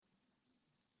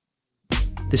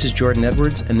This is Jordan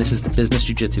Edwards, and this is the Business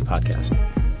Jiu-Jitsu Podcast.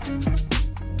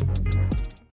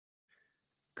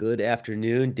 Good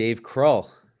afternoon, Dave Crull.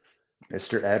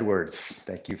 Mr. Edwards,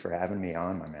 thank you for having me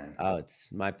on, my man. Oh,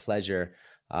 it's my pleasure.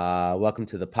 Welcome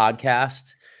to the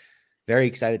podcast. Very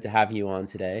excited to have you on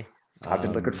today. I've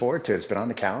been looking forward to it. It's been on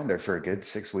the calendar for a good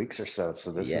 6 weeks or so.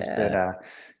 So this has been a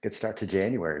good start to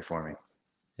January for me.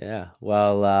 Yeah.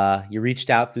 Well, you reached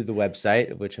out through the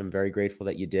website, which I'm very grateful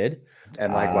that you did.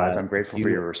 And likewise, I'm grateful for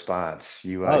your response.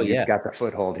 You've got the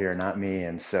foothold here, not me.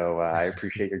 And so I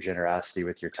appreciate your generosity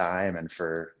with your time and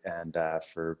for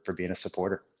being a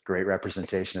supporter. Great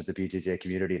representation of the BJJ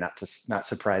community. Not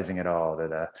surprising at all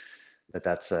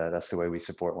that's the way we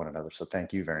support one another. So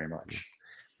thank you very much.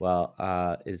 Well,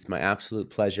 it's my absolute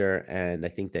pleasure. And I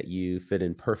think that you fit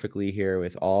in perfectly here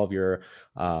with all of your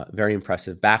very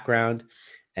impressive background.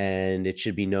 And it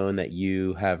should be known that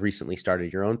you have recently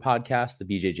started your own podcast, the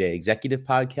BJJ Executive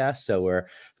Podcast. So we're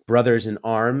brothers in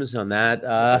arms on that.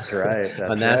 That's right.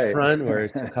 On that front, we're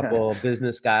a couple of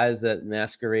business guys that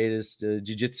masquerade as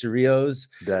jiu-jitsu Rios.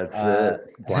 That's it.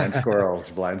 Blind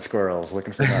squirrels,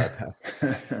 looking for nuts.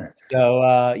 So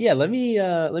let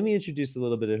me introduce a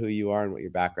little bit of who you are and what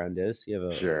your background is. You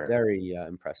have a very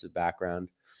impressive background.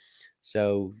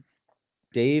 So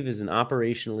Dave is an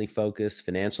operationally focused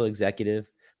financial executive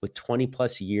with 20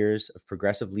 plus years of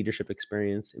progressive leadership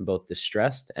experience in both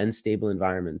distressed and stable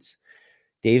environments.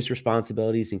 Dave's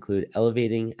responsibilities include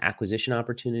evaluating acquisition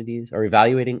opportunities,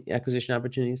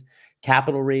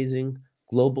 capital raising,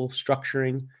 global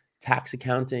structuring, tax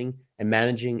accounting, and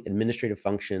managing administrative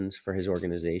functions for his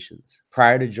organizations.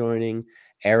 Prior to joining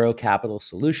Aero Capital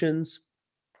Solutions,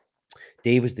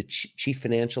 Dave was the chief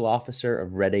financial officer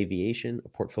of Red Aviation, a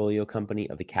portfolio company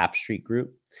of the Cap Street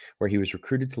Group, where he was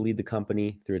recruited to lead the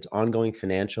company through its ongoing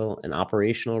financial and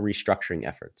operational restructuring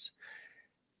efforts.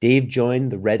 Dave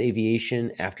joined the Red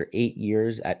Aviation after 8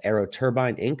 years at Aero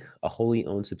Turbine, Inc., a wholly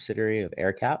owned subsidiary of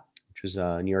AerCap, which was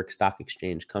a New York Stock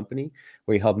Exchange company,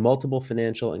 where he held multiple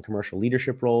financial and commercial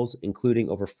leadership roles, including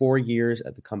over 4 years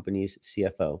at the company's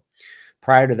CFO.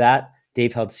 Prior to that,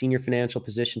 Dave held senior financial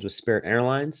positions with Spirit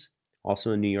Airlines,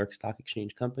 also a New York Stock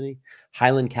Exchange company,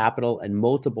 Highland Capital, and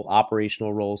multiple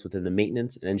operational roles within the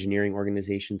maintenance and engineering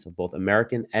organizations of both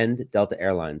American and Delta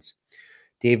Airlines.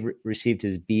 Dave received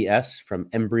his BS from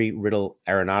Embry-Riddle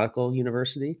Aeronautical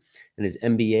University and his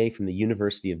MBA from the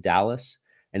University of Dallas,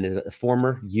 and is a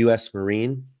former U.S.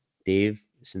 Marine. Dave,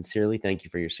 sincerely, thank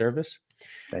you for your service.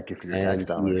 Thank you for your tax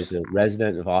dollars. He is a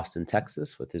resident of Austin,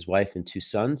 Texas, with his wife and 2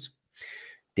 sons.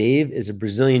 Dave is a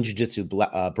Brazilian Jiu-Jitsu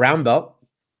brown belt,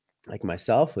 like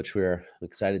myself, which we're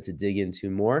excited to dig into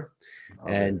more.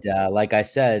 Like I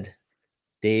said,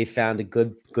 Dave found a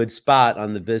good spot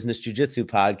on the Business Jiu-Jitsu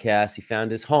Podcast. He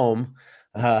found his home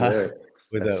with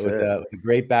a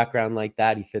great background like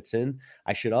that. He fits in.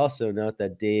 I should also note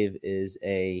that Dave is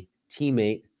a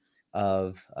teammate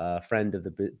of a friend of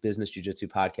the Business Jiu-Jitsu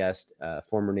Podcast,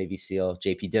 former Navy SEAL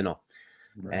JP Dinnell.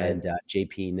 Right. And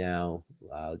JP now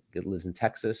lives in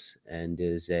Texas and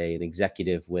is an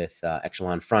executive with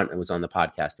Echelon Front and was on the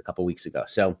podcast a couple weeks ago.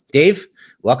 So, Dave,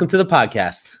 welcome to the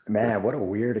podcast. Man, what a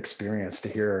weird experience to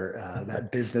hear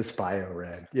that business bio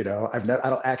read. You know, I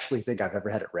don't actually think I've ever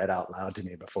had it read out loud to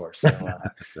me before. So,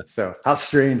 so how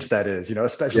strange that is. You know,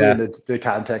 especially in the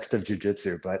context of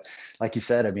jiu-jitsu. But like you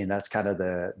said, I mean, that's kind of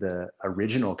the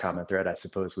original common thread I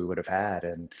suppose we would have had.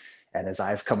 And as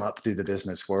I've come up through the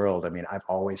business world, I mean, I've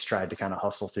always tried to kind of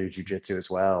hustle through jiu-jitsu as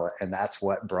well. And that's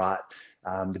what brought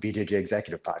the BJJ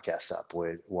Executive Podcast up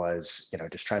was, you know,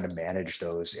 just trying to manage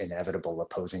those inevitable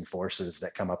opposing forces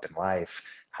that come up in life.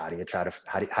 How do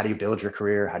you build your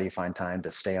career? How do you find time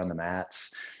to stay on the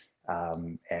mats?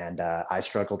 I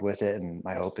struggled with it. And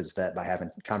my hope is that by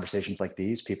having conversations like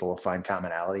these, people will find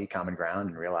commonality, common ground,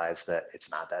 and realize that it's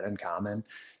not that uncommon.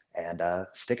 And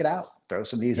stick it out, throw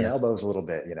some knees and elbows a little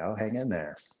bit, you know, hang in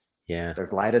there. Yeah.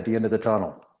 There's light at the end of the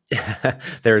tunnel.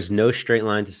 There's no straight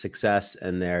line to success,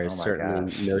 and there's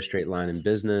certainly no straight line in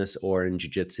business or in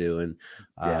jiu-jitsu.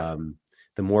 And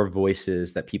the more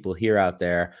voices that people hear out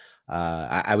there,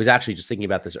 I was actually just thinking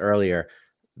about this earlier.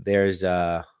 There's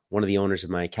one of the owners of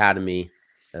my academy,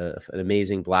 an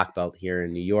amazing black belt here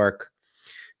in New York.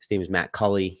 His name is Matt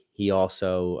Cully. He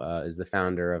also is the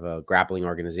founder of a grappling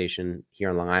organization here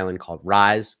on Long Island called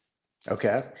Rise.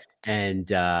 Okay. And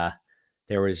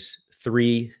there was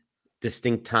 3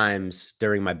 distinct times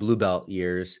during my blue belt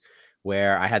years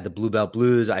where I had the blue belt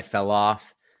blues. I fell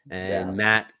off, and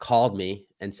Matt called me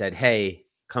and said, "Hey,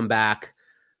 come back.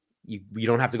 You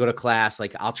don't have to go to class.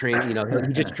 Like, I'll train." You know,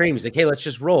 he just trained me. He's like, "Hey, let's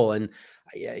just roll." And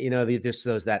yeah,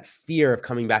 there's that fear of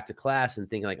coming back to class and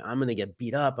thinking like, I'm going to get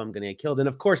beat up, I'm going to get killed. And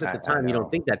of course, at the I time, you don't know.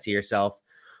 think that to yourself,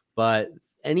 but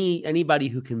anybody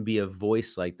who can be a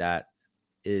voice like that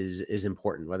is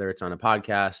important, whether it's on a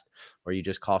podcast or you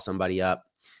just call somebody up,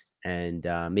 and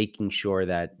making sure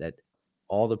that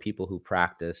all the people who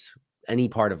practice any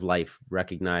part of life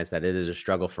recognize that it is a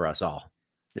struggle for us all.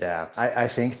 Yeah, I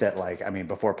think that, like, I mean,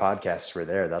 before podcasts were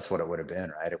there, that's what it would have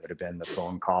been, right? It would have been the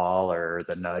phone call or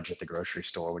the nudge at the grocery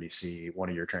store when you see one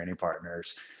of your training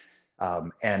partners.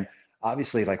 And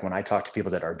obviously, like when I talk to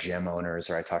people that are gym owners,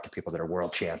 or I talk to people that are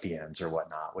world champions or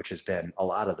whatnot, which has been a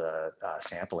lot of the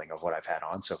sampling of what I've had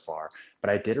on so far. But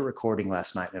I did a recording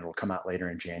last night and it'll come out later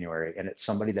in January. And it's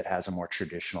somebody that has a more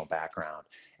traditional background.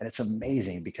 And it's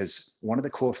amazing because one of the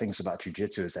cool things about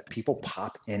jujitsu is that people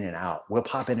pop in and out. We'll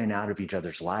pop in and out of each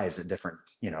other's lives at different,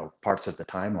 parts of the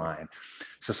timeline.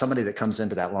 So somebody that comes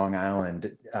into that Long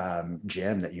Island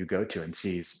gym that you go to and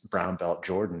sees brown belt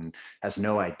Jordan has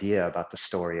no idea about the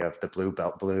story of the blue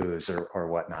belt blues or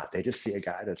whatnot. They just see a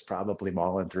guy that's probably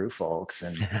mauling through folks,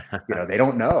 and they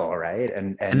don't know, right?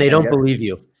 And And and they and don't yet, believe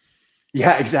you.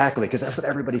 yeah, exactly, because that's what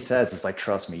everybody says. It's like,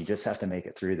 trust me, you just have to make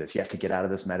it through this. You have to get out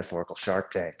of this metaphorical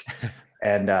Shark Tank.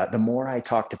 And the more I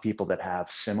talk to people that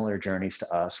have similar journeys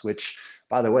to us, which,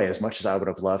 by the way, as much as I would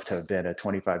have loved to have been a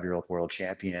 25-year-old world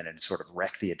champion and sort of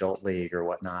wreck the adult league or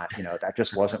whatnot, that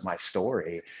just wasn't my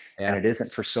story, and Yeah, it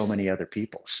isn't for so many other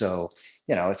people. So,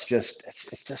 it's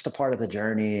just a part of the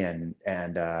journey, and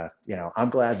I'm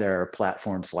glad there are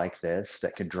platforms like this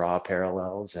that can draw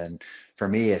parallels. And for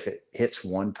me, if it hits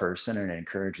one person and it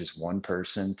encourages one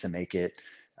person to make it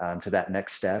to that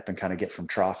next step and kind of get from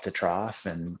trough to trough,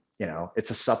 and it's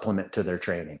a supplement to their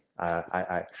training.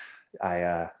 I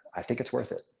think it's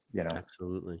worth it.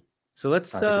 absolutely. So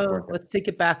let's I think it's worth it. let's take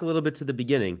it back a little bit to the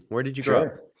beginning. Where did you grow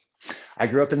up? Sure. I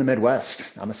grew up in the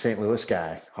Midwest. I'm a St. Louis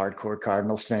guy, hardcore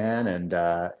Cardinals fan, and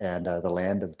the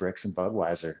land of bricks and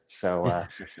Budweiser. So,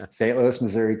 St. Louis,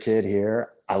 Missouri kid here.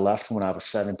 I left when I was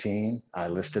 17. I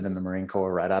listed in the Marine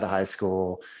Corps right out of high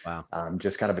school. Wow.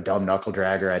 Just kind of a dumb knuckle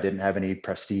dragger. I didn't have any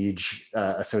prestige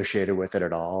associated with it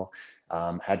at all.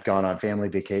 Had gone on family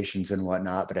vacations and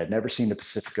whatnot, but I'd never seen the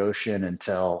Pacific Ocean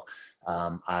until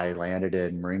I landed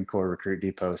in Marine Corps Recruit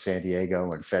Depot, San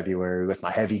Diego in February with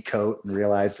my heavy coat and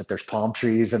realized that there's palm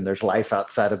trees and there's life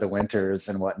outside of the winters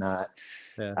and whatnot.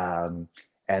 Yeah. Um,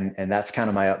 and that's kind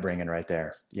of my upbringing right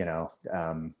there.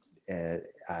 I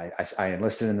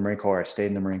enlisted in the Marine Corps. I stayed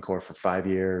in the Marine Corps for 5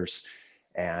 years,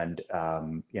 and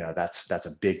that's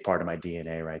a big part of my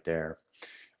DNA right there.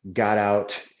 Got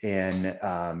out in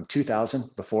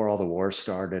 2000 before all the wars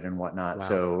started and whatnot. Wow.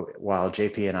 So while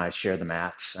JP and I share the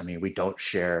mats, I mean, we don't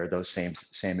share those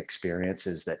same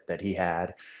experiences that he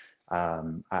had.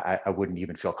 I wouldn't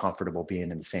even feel comfortable being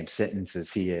in the same sentence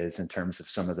as he is in terms of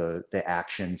some of the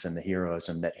actions and the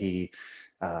heroism that he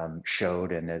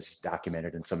showed and is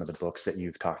documented in some of the books that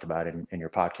you've talked about in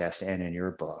your podcast and in your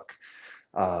book.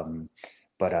 Um,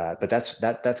 but that's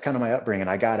kind of my upbringing.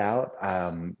 I got out.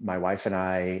 My wife and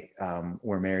I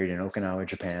were married in Okinawa,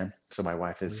 Japan. So my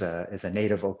wife is a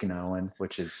native Okinawan,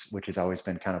 which has always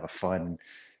been kind of a fun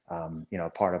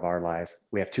part of our life.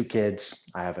 We have two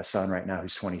kids. I have a son right now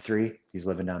who's 23. He's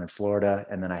living down in Florida,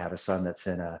 and then I have a son that's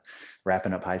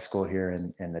wrapping up high school here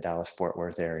in the Dallas Fort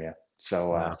Worth area.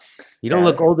 So Wow. You don't yeah,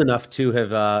 look old enough to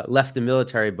have left the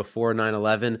military before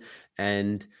 9/11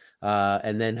 and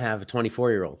then have a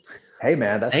 24-year-old. hey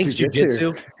man, that's Thanks,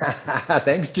 jujitsu. jujitsu.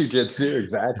 Thanks, jujitsu.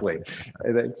 Exactly.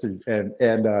 Thanks,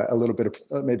 and a little bit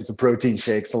of maybe some protein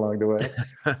shakes along the way.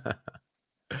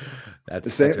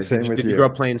 That's Same, right. same with Did you grow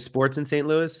you. up playing sports in St.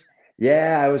 Louis?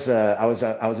 Yeah, I was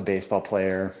a baseball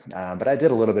player, but I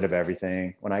did a little bit of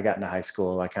everything. When I got into high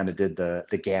school, I kind of did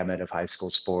the gamut of high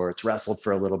school sports. Wrestled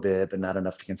for a little bit, but not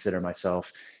enough to consider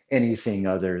myself anything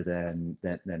other than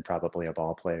probably a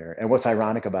ball player. And what's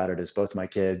ironic about it is both my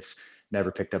kids never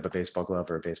picked up a baseball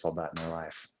glove or a baseball bat in their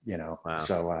life. Wow.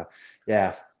 So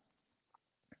yeah.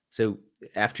 So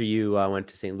after you went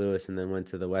to St. Louis and then went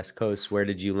to the West Coast, where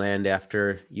did you land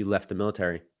after you left the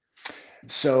military?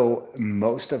 So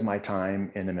most of my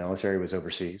time in the military was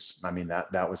overseas. I mean,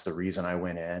 that was the reason I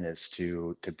went in, is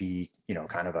to be,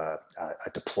 kind of a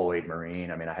deployed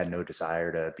Marine. I mean, I had no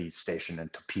desire to be stationed in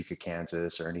Topeka,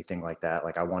 Kansas or anything like that.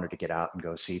 Like, I wanted to get out and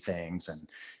go see things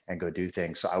and go do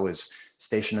things. So I was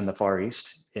stationed in the Far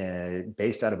East,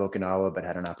 based out of Okinawa, but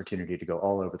had an opportunity to go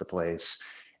all over the place.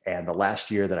 And the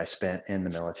last year that I spent in the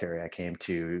military, I came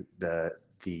to the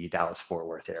Dallas Fort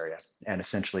Worth area. And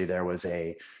essentially there was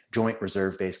a joint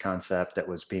reserve base concept that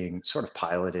was being sort of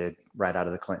piloted right out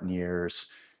of the Clinton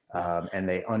years. And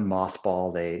they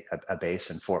unmothballed a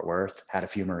base in Fort Worth, had a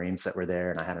few Marines that were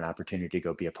there, and I had an opportunity to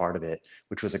go be a part of it,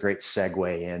 which was a great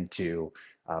segue into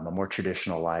a more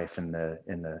traditional life in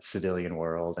the civilian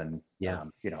world, and Yeah.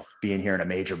 being here in a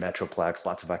major metroplex,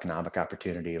 lots of economic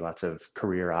opportunity, lots of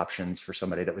career options for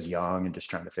somebody that was young and just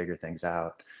trying to figure things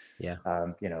out. Yeah.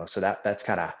 So that's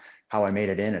kind of how I made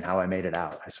it in and how I made it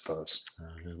out, I suppose.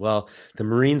 Well, the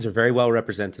Marines are very well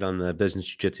represented on the Business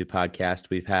Jiu-Jitsu podcast.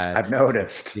 We've had I've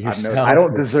noticed. I yourself.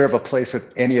 don't deserve a place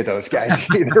with any of those guys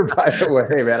either, by the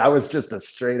way, man. I was just a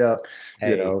straight up,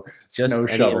 Hey, just snow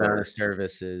any amount shoveler. of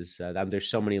services. There's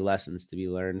so many lessons to be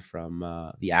learned from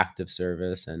the active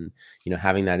service, and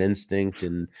having that instinct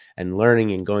and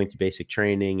learning and going through basic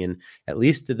training. And at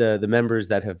least to the members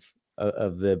that have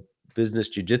of the Business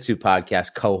Jiu-Jitsu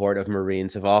podcast cohort of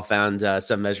Marines have all found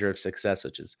some measure of success,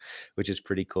 which is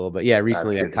pretty cool. But yeah,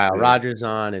 recently That's we had good to Kyle see. Rogers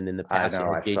on, and in the I past you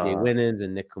know. had I JJ saw. Winans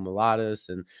and Nick Kumalatos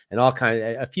and all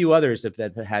a few others that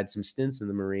have had some stints in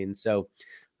the Marines. So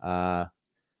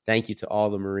thank you to all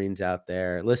the Marines out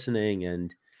there listening,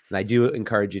 and I do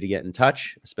encourage you to get in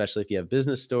touch, especially if you have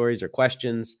business stories or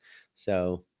questions.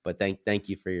 So, but thank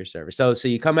you for your service. So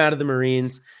you come out of the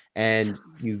Marines and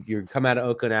you come out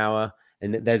of Okinawa,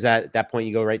 and there's at that point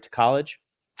you go right to college.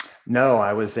 No,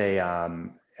 I was I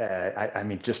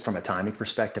mean, just from a timing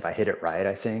perspective, I hit it right,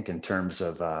 I think, in terms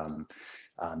of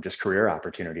just career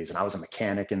opportunities. And I was a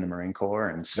mechanic in the Marine Corps.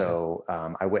 And Okay. so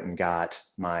I went and got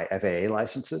my FAA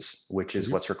licenses, which is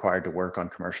Mm-hmm. what's required to work on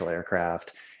commercial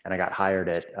aircraft. And I got hired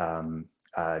at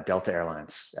Delta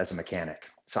Airlines as a mechanic.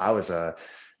 So I was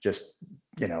just,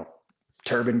 you know,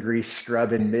 turban grease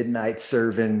scrubbing, midnight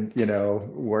serving,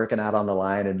 working out on the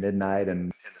line at midnight and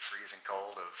in the freezing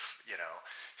cold of,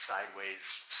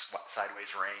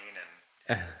 sideways rain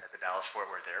and at the Dallas Fort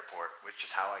Worth airport, which is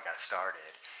how I got started.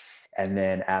 And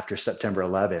then after September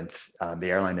 11th, the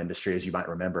airline industry, as you might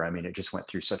remember, I mean, it just went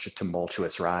through such a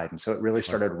tumultuous ride. And so it really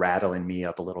started rattling me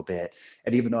up a little bit.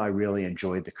 And even though I really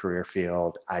enjoyed the career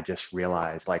field, I just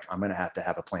realized like I'm going to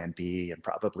have a plan B and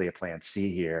probably a plan C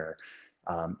here.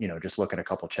 Just looking a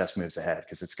couple chess moves ahead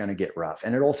because it's going to get rough.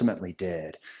 And it ultimately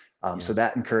did. So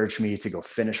that encouraged me to go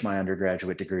finish my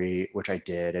undergraduate degree, which I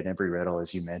did at Embry-Riddle,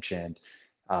 as you mentioned.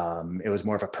 It was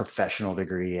more of a professional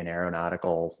degree in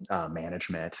aeronautical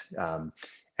management.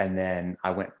 And then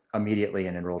I went immediately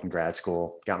and enrolled in grad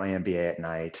school, got my MBA at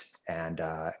night, and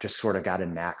just sort of got a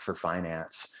knack for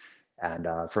finance. And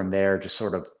from there, just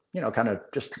sort of, kind of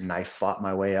just knife fought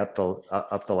my way up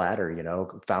the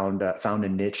ladder. Found a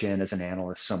niche in as an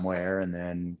analyst somewhere, and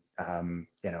then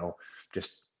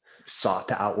just sought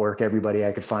to outwork everybody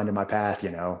I could find in my path.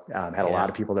 Had a lot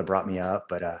of people that brought me up,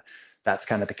 but that's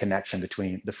kind of the connection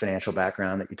between the financial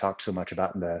background that you talked so much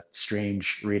about in the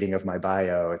strange reading of my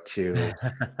bio to,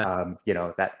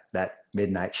 that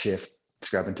midnight shift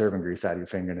scrubbing turban grease out of your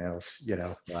fingernails.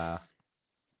 Wow.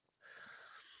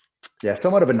 Yeah,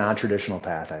 somewhat of a non-traditional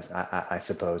path, I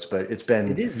suppose, but it's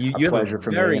been It is. a You have a pleasure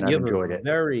for me, and I've you have a enjoyed it.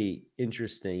 very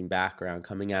interesting background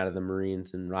coming out of the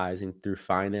Marines and rising through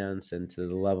finance and to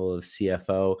the level of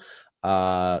CFO.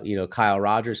 Kyle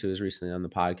Rogers, who was recently on the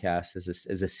podcast,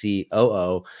 is a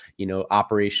COO.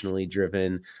 Operationally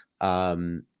driven.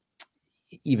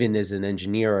 Even as an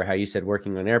engineer, or how you said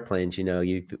working on airplanes,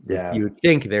 you would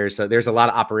think there's a lot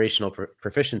of operational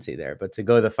proficiency there, but to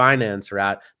go the finance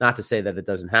route, not to say that it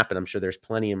doesn't happen. I'm sure there's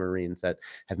plenty of Marines that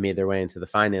have made their way into the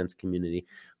finance community,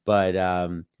 but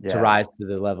to rise to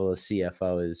the level of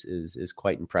CFO is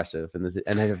quite impressive,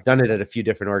 and have done it at a few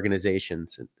different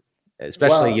organizations,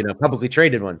 especially publicly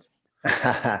traded ones.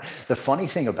 The funny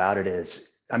thing about it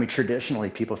is, I mean, traditionally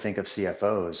people think of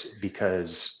CFOs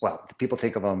because, people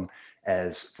think of them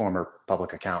as former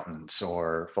public accountants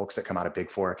or folks that come out of Big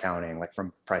Four accounting, like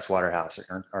from Price Waterhouse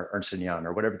or Ernst & Young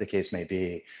or whatever the case may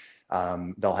be.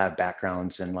 They'll have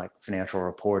backgrounds in like financial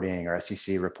reporting or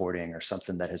SEC reporting or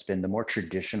something that has been the more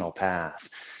traditional path.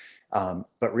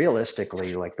 But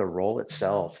realistically, like the role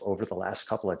itself over the last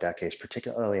couple of decades,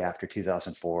 particularly after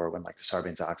 2004, when like the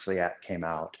Sarbanes-Oxley Act came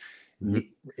out,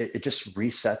 it just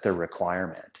reset the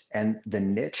requirement. And the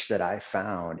niche that I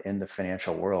found in the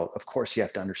financial world, of course, you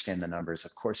have to understand the numbers.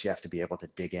 Of course, you have to be able to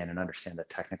dig in and understand the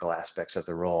technical aspects of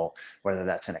the role, whether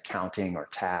that's in accounting or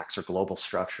tax or global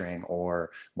structuring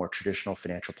or more traditional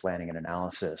financial planning and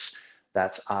analysis.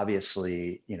 That's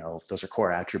obviously, those are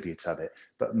core attributes of it.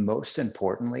 But most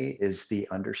importantly is the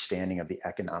understanding of the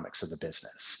economics of the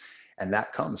business. And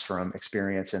that comes from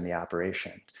experience in the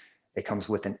operation. It comes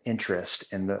with an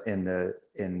interest in the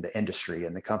in the industry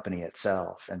and the company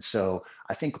itself. And so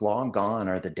I think long gone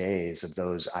are the days of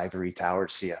those ivory towered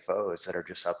CFOs that are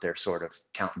just up there sort of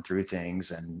counting through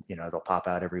things, and they'll pop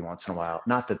out every once in a while.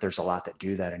 Not that there's a lot that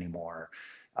do that anymore.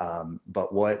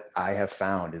 But what I have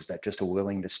found is that just a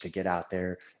willingness to get out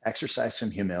there, exercise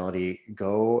some humility,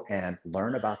 go and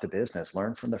learn about the business,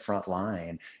 learn from the front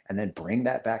line, and then bring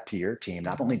that back to your team.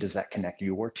 Not only does that connect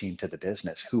your team to the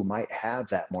business, who might have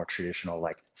that more traditional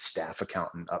like staff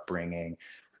accountant upbringing,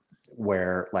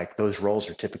 where like those roles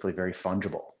are typically very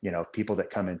fungible. People that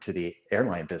come into the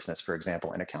airline business, for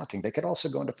example, in accounting, they could also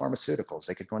go into pharmaceuticals,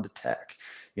 they could go into tech,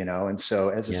 and so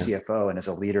as a Yeah. CFO and as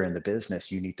a leader in the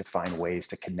business, you need to find ways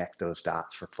to connect those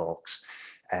dots for folks.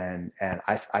 And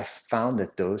I found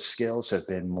that those skills have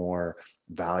been more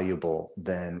valuable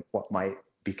than what might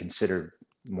be considered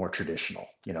more traditional,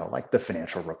 like the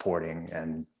financial reporting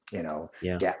and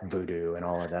Yeah. gap voodoo and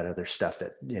all of that other stuff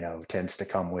that tends to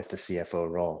come with the CFO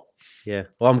role. Yeah.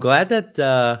 Well, I'm glad that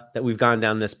that we've gone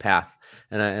down this path,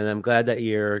 and I'm glad that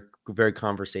you're very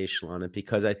conversational on it,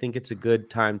 because I think it's a good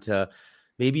time to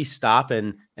maybe stop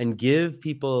and give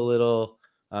people a little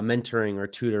mentoring or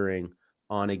tutoring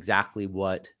on exactly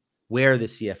where the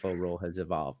CFO role has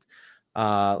evolved.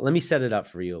 Let me set it up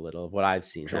for you a little of what I've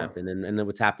seen Sure. happen, and then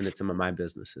what's happened at some of my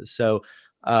businesses. So,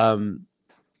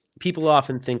 people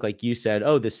often think, like you said,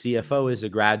 oh, the CFO is a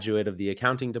graduate of the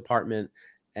accounting department,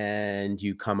 and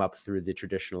you come up through the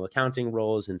traditional accounting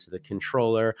roles into the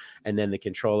controller, and then the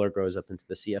controller grows up into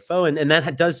the CFO, and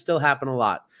that does still happen a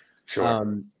lot. Sure.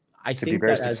 Um, I Could be think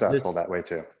very that as this, successful that way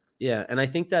too. yeah, and I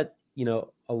think that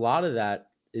a lot of that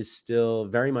is still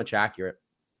very much accurate,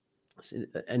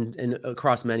 and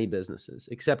across many businesses.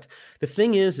 Except the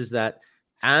thing is that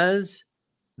as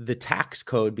the tax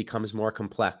code becomes more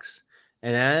complex,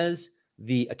 and as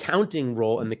the accounting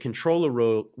role and the controller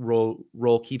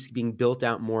role keeps being built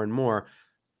out more and more,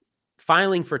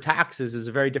 filing for taxes is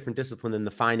a very different discipline than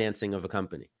the financing of a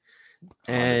company,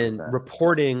 and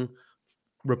 100%.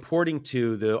 reporting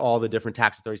to all the different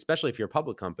tax authorities, especially if you're a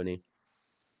public company,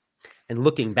 and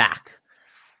looking back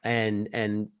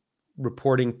and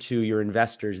reporting to your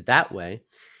investors that way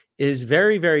is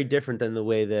very, very different than the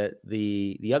way that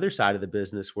the other side of the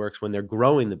business works when they're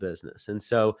growing the business. And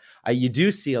so you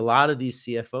do see a lot of these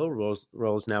CFO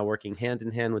roles now working hand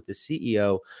in hand with the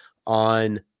CEO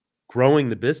on growing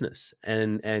the business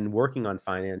and working on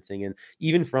financing. And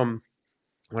even from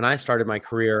when I started my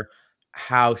career,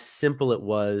 how simple it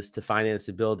was to finance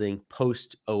a building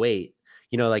post '08.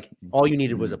 Like all you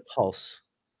needed was a pulse.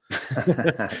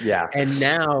 Yeah. And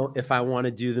now, if I want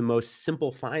to do the most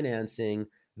simple financing,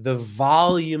 the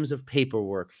volumes of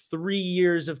paperwork, 3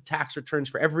 years of tax returns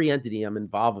for every entity I'm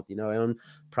involved with. I own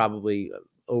probably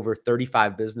over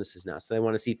 35 businesses now. So they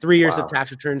want to see 3 years of Wow.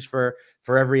 tax returns for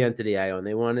every entity I own.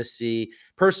 They want to see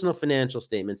personal financial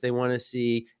statements. They want to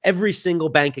see every single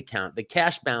bank account. The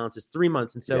cash balance is 3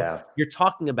 months. And so Yeah. you're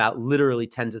talking about literally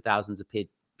tens of thousands of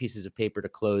pieces of paper to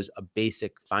close a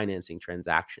basic financing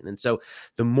transaction. And so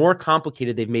the more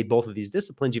complicated they've made both of these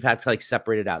disciplines, you've had to like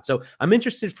separate it out. So I'm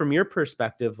interested from your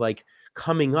perspective, like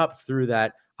coming up through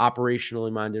that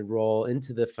operationally minded role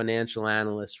into the financial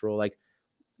analyst role, like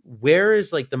where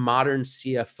is like the modern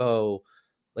CFO,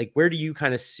 like where do you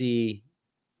see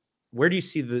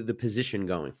the position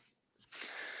going?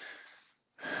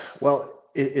 Well,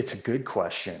 it's a good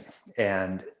question.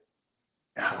 And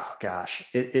oh gosh,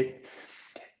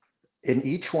 in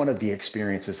each one of the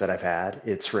experiences that I've had,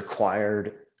 it's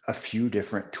required a few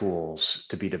different tools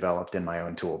to be developed in my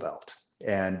own tool belt.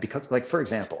 And because, like, for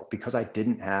example, because I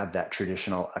didn't have that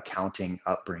traditional accounting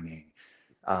upbringing,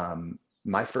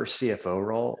 my first CFO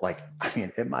role, like, I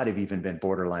mean, it might have even been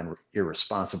borderline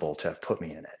irresponsible to have put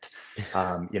me in it.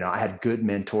 I had good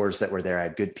mentors that were there. I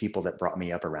had good people that brought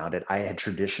me up around it. I had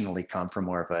traditionally come from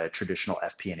more of a traditional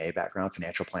FP&A background,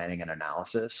 financial planning and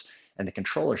analysis, and the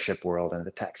controllership world and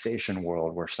the taxation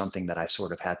world were something that I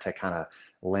sort of had to kind of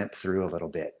limp through a little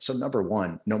bit. So number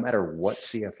one, no matter what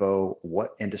CFO,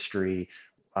 what industry,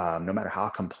 no matter how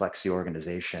complex the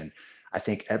organization, I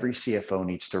think every CFO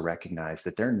needs to recognize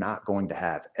that they're not going to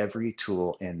have every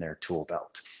tool in their tool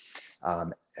belt.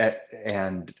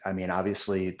 And I mean,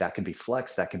 obviously that can be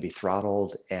flexed, that can be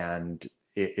throttled, and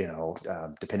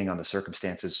depending on the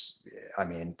circumstances, I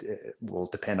mean, it will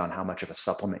depend on how much of a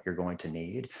supplement you're going to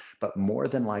need. But more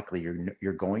than likely,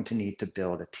 you're going to need to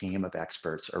build a team of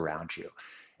experts around you.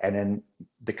 And in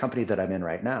the company that I'm in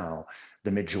right now,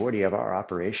 the majority of our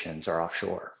operations are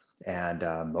offshore, and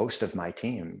most of my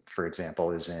team, for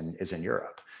example, is in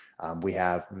Europe. We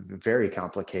have very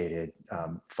complicated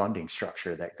funding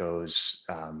structure that goes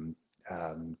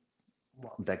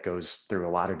that goes through a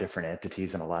lot of different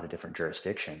entities and a lot of different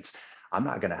jurisdictions. I'm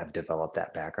not going to have developed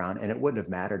that background, and it wouldn't have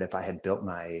mattered if I had built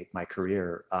my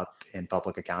career up in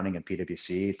public accounting and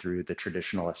PwC through the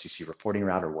traditional SEC reporting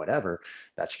route or whatever.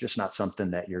 That's just not something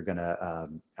that you're going to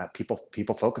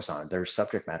people focus on. There's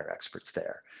subject matter experts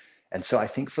there, and so I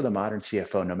think for the modern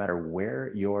CFO, no matter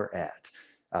where you're at,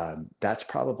 that's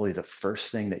probably the first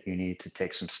thing that you need to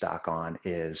take some stock on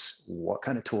is what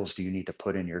kind of tools do you need to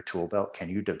put in your tool belt? Can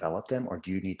you develop them, or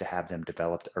do you need to have them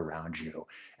developed around you?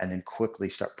 And then quickly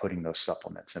start putting those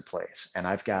supplements in place. And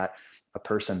I've got a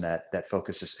person that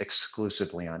focuses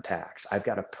exclusively on tax. I've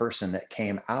got a person that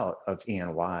came out of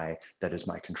E&Y that is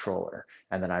my controller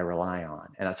and that I rely on.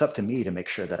 And it's up to me to make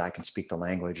sure that I can speak the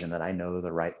language and that I know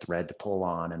the right thread to pull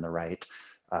on and the right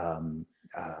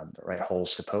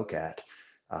holes to poke at.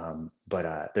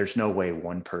 But there's no way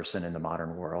one person in the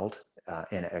modern world,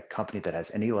 in a company that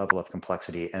has any level of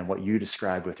complexity and what you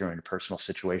described with your interpersonal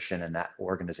situation and that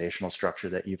organizational structure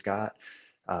that you've got,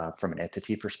 from an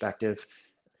entity perspective,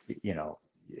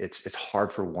 it's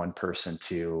hard for one person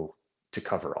to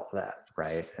cover all that,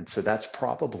 right? And so that's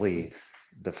probably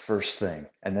the first thing.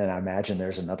 And then I imagine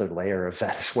there's another layer of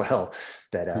that as well,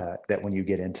 that when you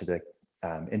get into the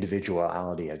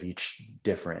individuality of each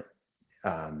different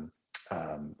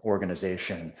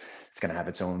organization, it's going to have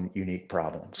its own unique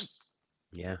problems.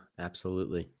 Yeah,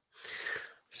 absolutely.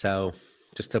 So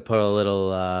just to put a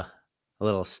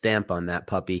little stamp on that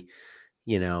puppy,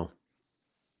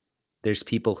 there's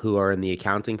people who are in the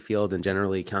accounting field, and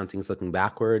generally accounting is looking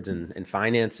backwards, and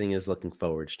financing is looking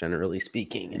forwards, generally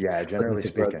speaking, and Yeah, looking generally to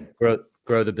speaking.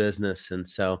 grow the business. And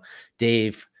so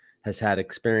Dave has had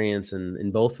experience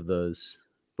in both of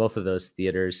those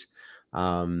theaters.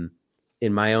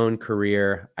 In my own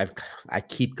career, I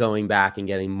keep going back and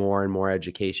getting more and more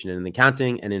education in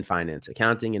accounting and in finance, and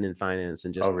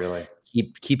just Oh, really?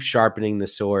 keep sharpening the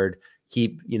sword,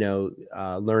 keep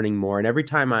learning more. And every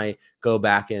time I go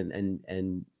back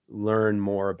and learn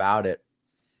more about it,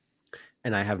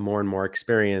 and I have more and more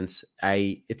experience,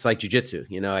 it's like jujitsu.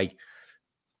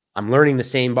 I'm learning the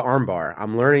same arm bar.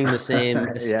 I'm learning the same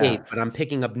Yeah. escape, but I'm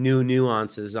picking up new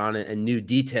nuances on it and new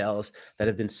details that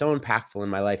have been so impactful in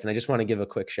my life. And I just want to give a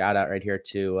quick shout out right here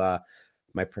to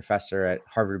my professor at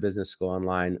Harvard Business School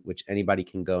online, which anybody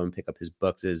can go and pick up his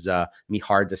books, is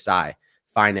Mihar Desai,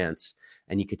 Finance.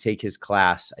 And you could take his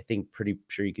class. I think pretty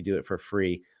sure you could do it for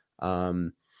free.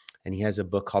 And he has a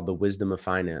book called The Wisdom of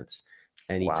Finance.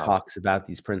 And he Wow. talks about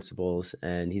these principles,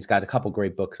 and he's got a couple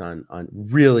great books on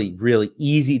really, really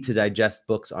easy to digest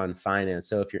books on finance.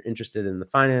 So if you're interested in the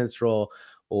finance role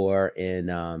or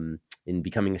in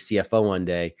becoming a CFO one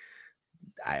day,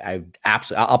 I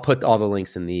absolutely, I'll put all the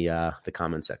links in the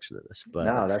comment section of this. But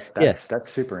No, yeah, that's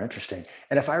super interesting.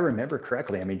 And if I remember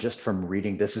correctly, I mean, just from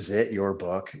reading This Is It, your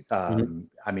book,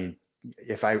 I mean,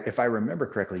 if I remember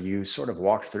correctly, you sort of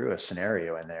walked through a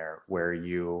scenario in there where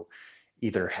you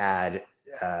either had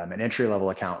an entry level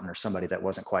accountant or somebody that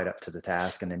wasn't quite up to the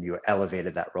task, and then you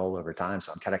elevated that role over time.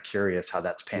 So I'm kind of curious how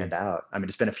that's yeah. panned out. I mean,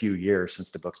 it's been a few years since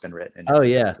the book's been written and your Oh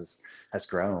yeah. business has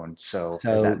grown. So has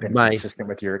So that been consistent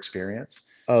with your experience?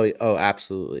 oh,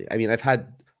 absolutely. I mean, I've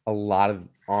had a lot of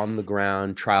on the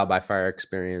ground trial by fire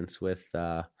experience with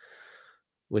the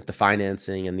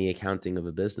financing and the accounting of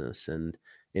a business. And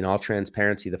in all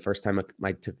transparency, the first time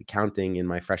I took accounting in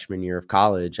my freshman year of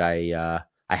college, I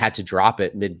had to drop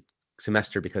it mid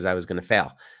semester because I was going to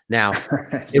fail. Now,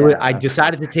 I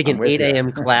decided to take I'm an with 8 you.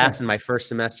 a.m. class in my first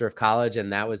semester of college,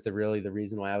 and that was really the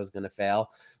reason why I was going to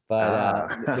fail. But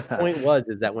the point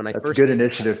is that when I That's first good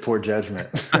initiative, poor judgment.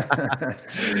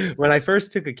 when I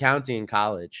first took accounting in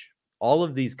college, all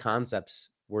of these concepts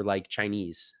were like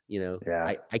Chinese. Yeah.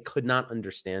 I could not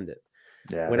understand it.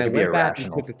 Yeah, When they I can be went back and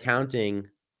took irrational. accounting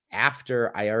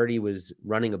after I already was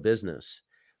running a business,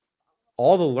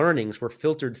 all the learnings were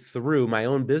filtered through my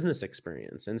own business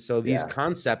experience. And so these Yeah.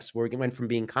 concepts went from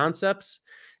being concepts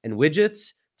and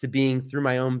widgets to being through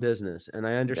my own business. And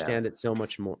I Yeah. understand it so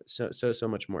much more. So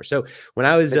much more. So when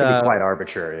I was, They can be quite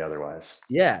arbitrary otherwise.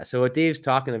 yeah. So what Dave's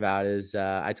talking about is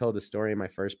I told the story in my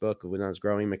first book when I was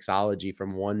growing mixology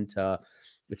from one to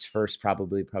its first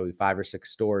probably 5 or 6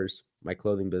 stores, my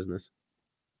clothing business.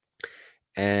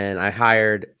 And I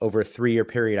hired over a 3-year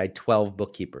period, I had 12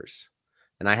 bookkeepers.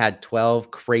 And I had 12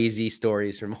 crazy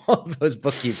stories from all of those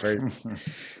bookkeepers.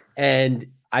 And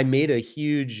I made a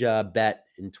huge bet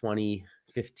in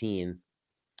 2015,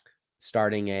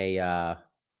 starting a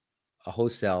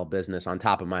wholesale business on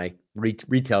top of my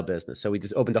retail business. So we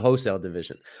just opened a wholesale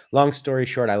division. Long story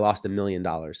short, I lost $1 million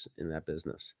in that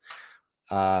business.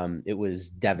 It was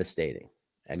devastating.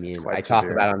 I It's mean, I quite talk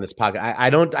about severe. on this podcast. I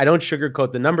don't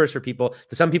sugarcoat the numbers for people.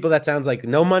 To some people, that sounds like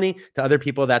no money. To other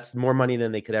people, that's more money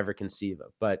than they could ever conceive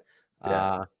of. But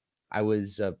Yeah. I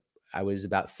was uh, I was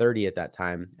about 30 at that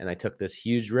time, and I took this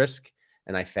huge risk,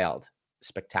 and I failed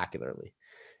spectacularly.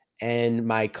 And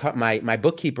my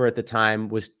bookkeeper at the time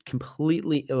was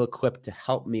completely ill-equipped to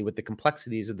help me with the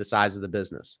complexities of the size of the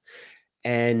business.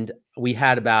 And we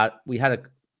had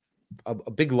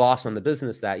a big loss on the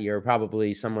business that year,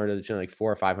 probably somewhere to the tune of like $400,000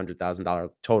 or $500,000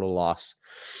 total loss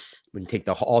when you take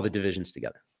all the divisions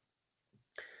together.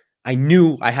 I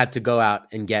knew I had to go out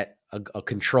and get a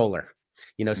controller,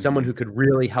 someone who could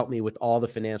really help me with all the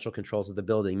financial controls of the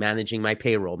building, managing my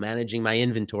payroll, managing my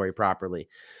inventory properly.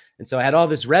 And so I had all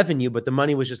this revenue, but the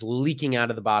money was just leaking out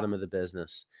of the bottom of the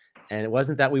business. And it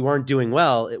wasn't that we weren't doing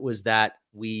well. It was that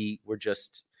we were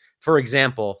just, for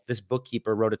example, this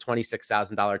bookkeeper wrote a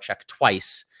 $26,000 check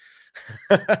twice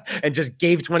and just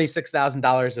gave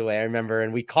 $26,000 away. I remember,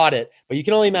 and we caught it, but you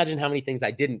can only imagine how many things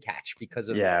I didn't catch because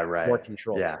of Yeah, poor right.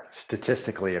 controls. Yeah.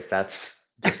 Statistically, if that's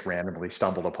just randomly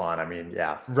stumbled upon, I mean,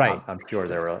 yeah, Right. I'm sure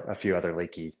there were a few other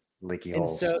leaky And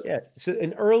holes. so, yeah, so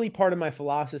an early part of my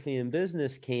philosophy in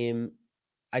business came,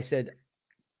 I said,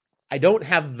 I don't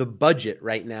have the budget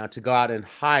right now to go out and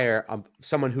hire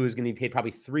someone who is going to be paid probably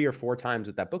 3 or 4 times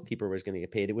what that bookkeeper was going to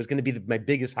get paid. It was going to be my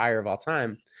biggest hire of all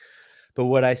time. But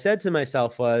what I said to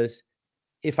myself was,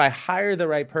 if I hire the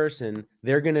right person,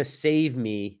 they're going to save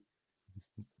me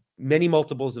many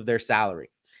multiples of their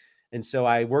salary. And so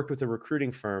I worked with a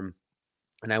recruiting firm,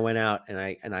 and I went out and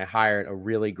I hired a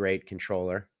really great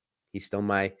controller. He's still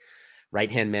my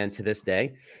right-hand man to this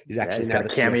day. He's Yeah, actually he's now got a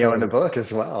the cameo CFO. in the book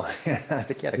as well. I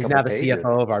think he had a He's couple now the pages.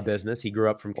 CFO of our business. He grew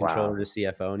up from controller Wow, to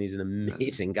CFO, and he's an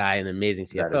amazing guy, an amazing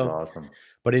that is CFO. awesome.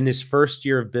 But in his first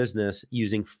year of business,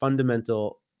 using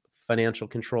fundamental financial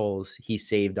controls, he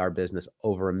saved our business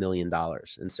over $1 million.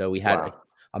 And so we had Wow.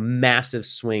 a massive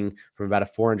swing from about a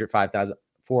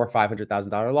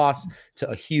 $400,000 loss to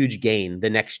a huge gain the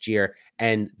next year.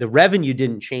 And the revenue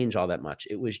didn't change all that much.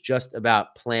 It was just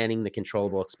about planning the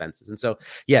controllable expenses. And so,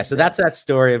 yeah, so Yeah. that's that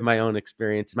story of my own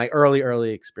experience, my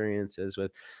early experiences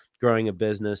with growing a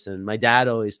business. And my dad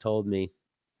always told me,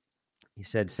 he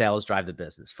said, sales drive the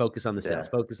business. Focus on the Yeah. sales.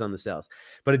 Focus on the sales.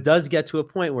 But it does get to a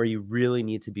point where you really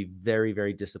need to be very,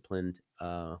 very disciplined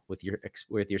with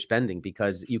your spending,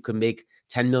 because you can make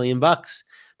 10 million bucks,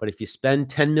 but if you spend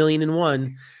 10 million in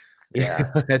one,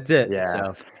 Yeah. that's it. Yeah.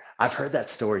 So I've heard that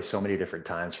story so many different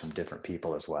times from different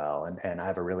people as well. And I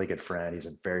have a really good friend. He's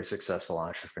a very successful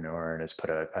entrepreneur and has put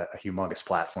a humongous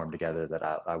platform together that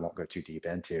I won't go too deep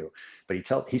into. But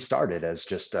he started as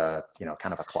just kind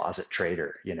of a closet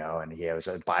trader, and he was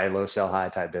a buy low, sell high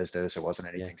type business. It wasn't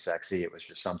yeah, anything sexy. It was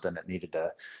just something that needed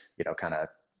to, kind of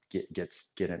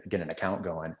get an account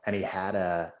going. And he had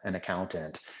an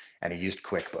accountant, and he used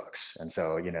QuickBooks. And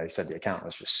so, he said the accountant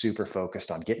was just super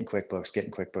focused on getting QuickBooks, getting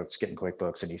QuickBooks, getting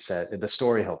QuickBooks. And he said the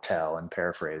story he'll tell, and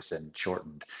paraphrased and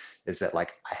shortened, is that,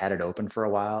 like, I had it open for a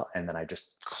while, and then I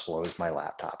just closed my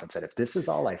laptop and said, if this is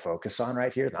all I focus on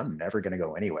right here, then I'm never going to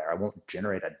go anywhere. I won't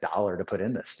generate $1 to put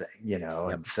in this thing. yep,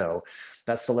 And so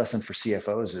that's the lesson for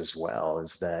CFOs as well,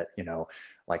 is that,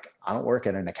 like, I don't work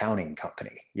at an accounting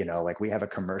company, like, we have a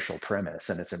commercial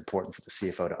premise, and it's important for the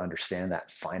CFO to understand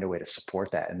that, find a way to support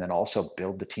that, and then also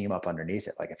build the team up underneath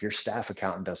it. Like, if your staff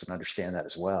accountant doesn't understand that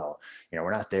as well,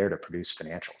 we're not there to produce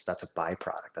financials. That's a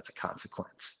byproduct. That's a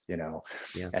consequence.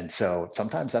 yeah. And so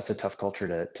sometimes that's a tough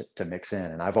culture to mix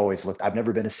in. And I've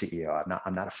never been a CEO.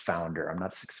 I'm not a founder. I'm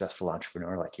not a successful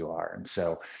entrepreneur like you are. And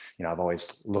so, I've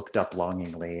always looked up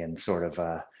longingly and sort of,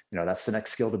 that's the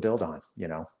next skill to build on.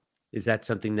 Is that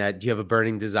something that, do you have a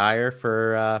burning desire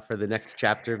for the next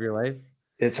chapter of your life?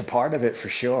 It's a part of it for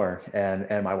sure. And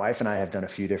my wife and I have done a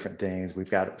few different things.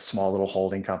 We've got a small little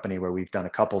holding company where we've done a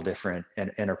couple different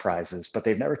enterprises, but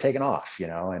they've never taken off.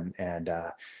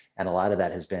 And a lot of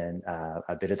that has been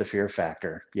a bit of the fear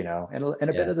factor, and a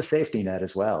bit Yeah. of the safety net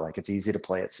as well. Like, it's easy to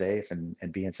play it safe and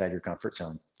be inside your comfort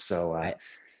zone. So I,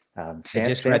 I stand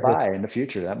just stand read this. by in the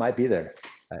future. That might be there.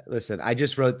 Listen, I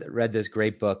just read this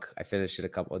great book. I finished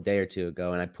it a day or two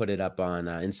ago, and I put it up on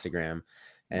Instagram.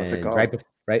 What's it And called?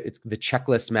 it's the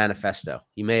Checklist Manifesto.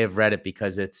 You may have read it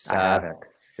because it's I haven't.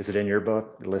 Is it in your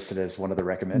book listed as one of the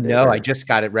recommended, no, I or? just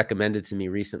got it recommended to me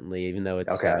recently, even though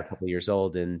it's Okay. a couple years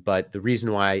old. But the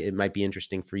reason why it might be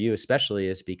interesting for you, especially,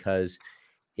 is because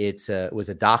it was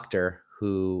a doctor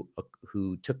who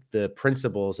took the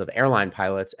principles of airline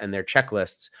pilots and their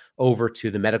checklists over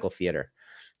to the medical theater,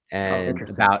 Oh, and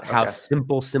interesting. about how Okay.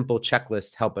 simple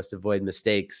checklists help us avoid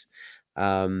mistakes.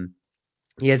 Um,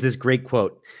 he has this great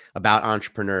quote about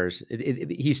entrepreneurs.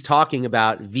 He's talking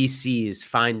about VCs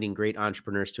finding great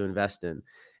entrepreneurs to invest in.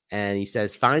 And he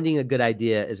says, finding a good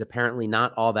idea is apparently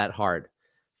not all that hard.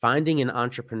 Finding an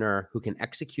entrepreneur who can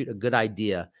execute a good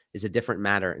idea is a different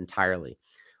matter entirely.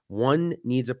 One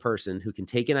needs a person who can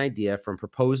take an idea from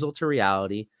proposal to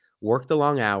reality, work the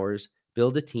long hours,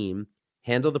 build a team,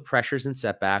 handle the pressures and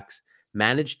setbacks,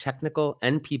 manage technical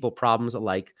and people problems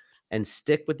alike, and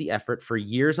stick with the effort for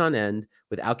years on end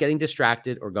without getting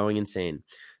distracted or going insane.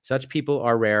 Such people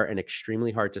are rare and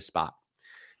extremely hard to spot.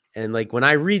 And like when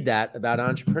I read that about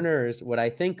entrepreneurs, what I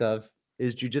think of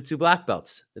is jujitsu black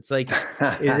belts. It's like,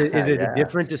 is it a Yeah,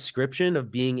 different description of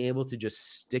being able to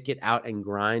just stick it out and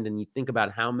grind? And you think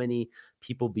about how many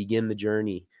people begin the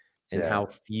journey and yeah, how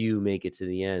few make it to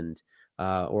the end.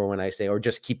 Or when I say, or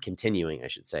just keep continuing, I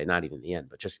should say, not even the end,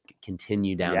 but just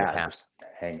continue down the yeah. path. Just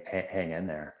hang in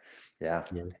there. Yeah,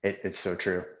 Yeah. it's so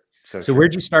true, so So true.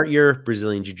 where'd you start your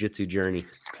Brazilian jiu-jitsu journey?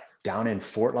 Down in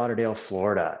Fort Lauderdale,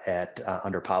 Florida, at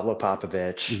under Pablo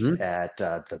Popovich Mm-hmm. at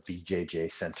the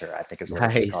BJJ Center, I think is what it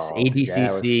was Nice. called. Yeah, it was.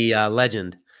 ADCC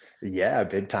legend. Yeah,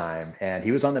 big time. And he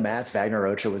was on the mats. Wagner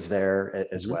Rocha was there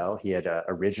as Mm-hmm. well. He had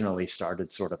originally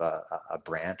started sort of a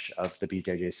branch of the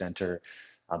BJJ Center.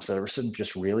 So there were some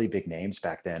just really big names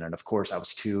back then. And of course, I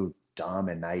was too dumb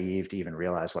and naive to even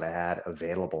realize what I had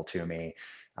available to me.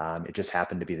 It just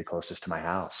happened to be the closest to my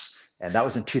house. And that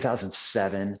was in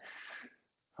 2007.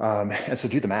 And so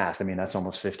do the math. I mean, that's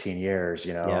almost 15 years,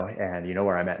 Yeah. and you know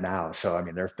where I'm at now. So, I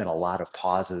mean, there have been a lot of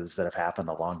pauses that have happened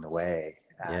along the way.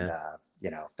 And,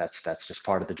 Yeah. that's just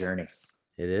part of the journey.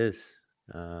 It is.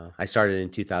 I started in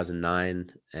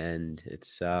 2009, and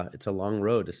it's a long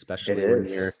road, It especially when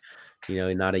is.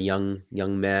 you're, not a young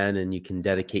man, and you can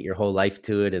dedicate your whole life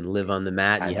to it and live on the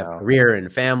mat, and I you have know. career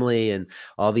and family and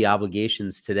all the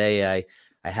obligations. Today,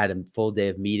 I had a full day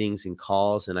of meetings and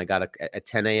calls, and I got at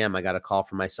 10 a.m. I got a call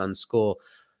from my son's school.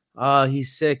 Oh,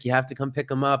 he's sick. You have to come pick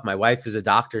him up. My wife is a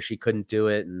doctor. She couldn't do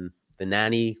it, and the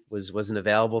nanny wasn't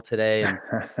available today, and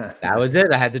that was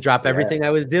it. I had to drop Yeah, everything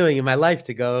I was doing in my life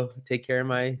to go take care of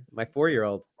my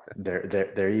 4-year-old.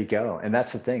 there you go. And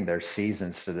that's the thing. There's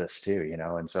seasons to this too,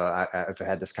 And so I've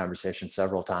had this conversation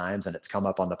several times, and it's come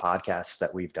up on the podcasts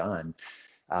that we've done.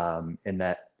 In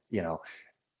that,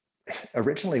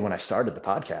 originally when I started the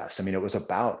podcast, I mean, it was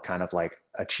about kind of like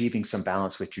achieving some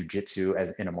balance with jujitsu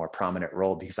as in a more prominent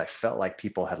role because I felt like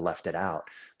people had left it out.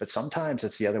 But sometimes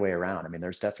it's the other way around. I mean,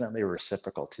 there's definitely a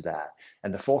reciprocal to that.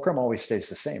 And the fulcrum always stays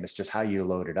the same. It's just how you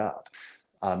load it up.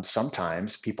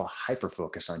 Sometimes people hyper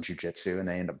focus on jujitsu and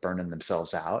they end up burning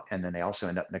themselves out. And then they also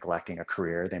end up neglecting a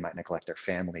career. They might neglect their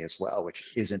family as well,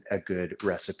 which isn't a good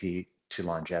recipe to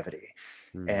longevity.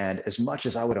 Hmm. And as much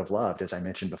as I would have loved, as I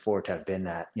mentioned before, to have been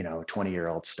that,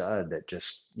 20-year-old stud that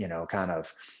just, kind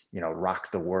of,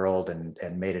 rocked the world and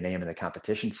made a name in the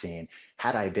competition scene,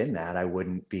 had I been that, I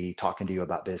wouldn't be talking to you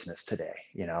about business today.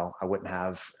 I wouldn't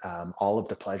have all of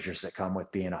the pleasures that come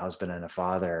with being a husband and a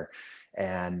father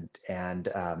and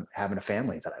having a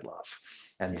family that I love.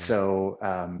 And Yeah.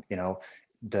 so,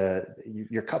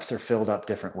 your cups are filled up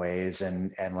different ways.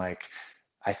 And like,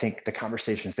 I think the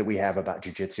conversations that we have about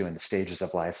jujitsu and the stages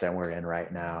of life that we're in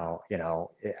right now,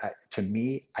 to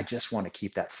me, I just want to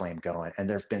keep that flame going. And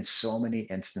there have been so many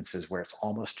instances where it's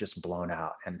almost just blown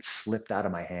out and slipped out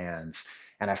of my hands.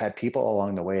 And I've had people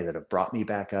along the way that have brought me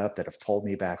back up, that have pulled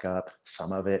me back up,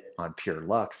 some of it on pure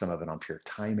luck, some of it on pure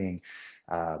timing.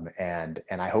 And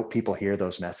I hope people hear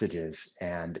those messages.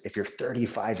 And if you're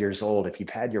 35 years old, if you've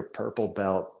had your purple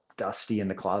belt dusty in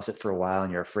the closet for a while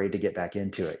and you're afraid to get back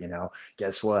into it,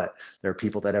 guess what? There are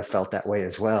people that have felt that way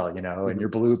as well, and Mhm. your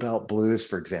blue belt blues,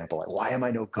 for example, like, why am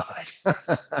I no good?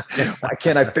 Why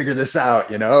can't I figure this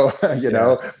out?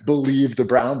 Yeah. Believe the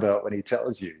brown belt when he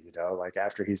tells you, like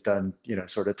after he's done,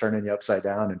 sort of turning you upside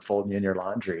down and folding you in your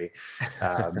laundry,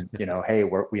 hey,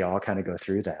 we all kind of go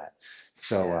through that.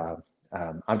 So, Yeah.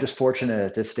 I'm just fortunate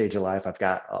at this stage of life. I've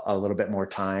got a little bit more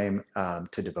time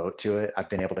to devote to it. I've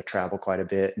been able to travel quite a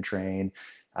bit and train.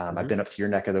 I've Mhm. been up to your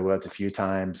neck of the woods a few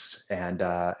times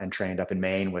and trained up in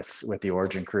Maine with the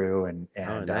Origin crew Oh,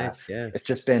 and nice. Yeah. it's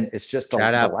just Shout the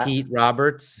out Pete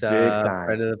Roberts, big time.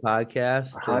 friend of the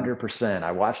podcast. And 100%.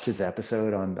 I watched his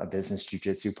episode on a business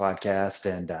jujitsu podcast,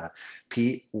 and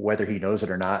Pete, whether he knows it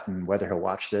or not, and whether he'll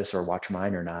watch this or watch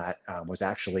mine or not, was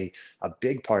actually a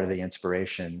big part of the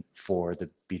inspiration for the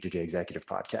BJJ Executive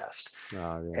podcast.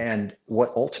 oh yeah. And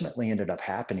what ultimately ended up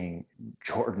happening,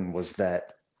 Jordan, was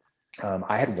that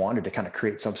I had wanted to kind of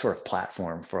create some sort of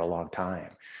platform for a long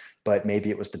time, but maybe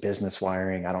it was the business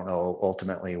wiring. I don't know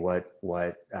ultimately what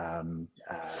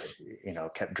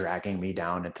kept dragging me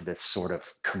down into this sort of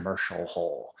commercial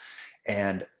hole.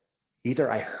 And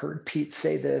either I heard Pete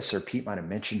say this or Pete might have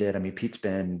mentioned it. I mean, Pete's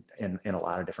been in a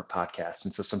lot of different podcasts.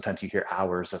 And so sometimes you hear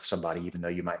hours of somebody, even though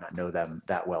you might not know them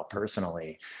that well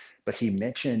personally. But he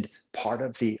mentioned part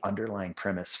of the underlying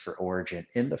premise for Origin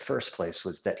in the first place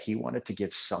was that he wanted to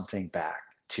give something back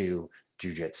to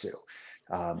jujitsu.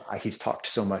 He's talked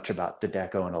so much about the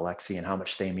Deco and Alexi and how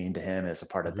much they mean to him as a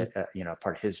part of the,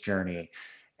 part of his journey.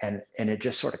 And it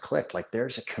just sort of clicked, like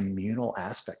there's a communal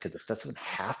aspect to this. That doesn't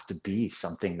have to be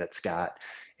something that's got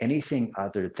anything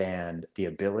other than the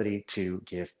ability to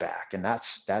give back. And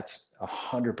that's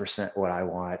 100% what I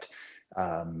want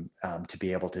to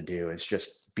be able to do, is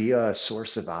just be a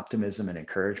source of optimism and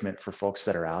encouragement for folks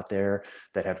that are out there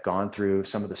that have gone through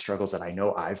some of the struggles that I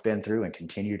know I've been through and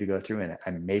continue to go through, and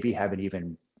I maybe haven't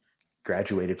even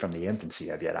graduated from the infancy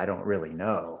of yet. I don't really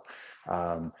know.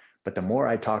 But the more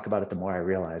I talk about it, the more I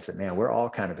realize that, man, we're all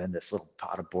kind of in this little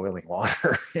pot of boiling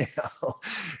water,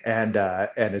 and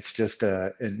it's just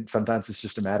and sometimes it's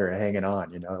just a matter of hanging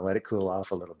on, let it cool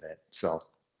off a little bit. So,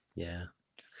 yeah.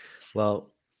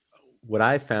 Well, what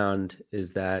I found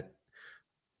is that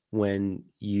when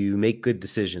you make good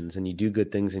decisions and you do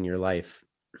good things in your life,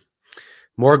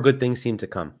 more good things seem to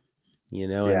come,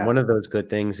 and one of those good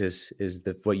things is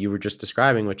what you were just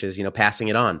describing, which is, passing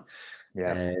it on.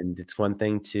 Yeah. And it's one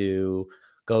thing to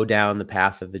go down the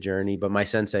path of the journey, but my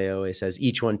sensei always says,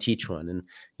 each one teach one. And,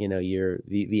 you're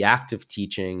the act of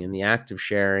teaching and the act of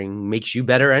sharing makes you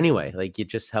better anyway. Like it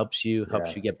just helps you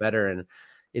get better. And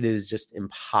it is just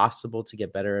impossible to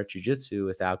get better at jiu-jitsu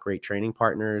without great training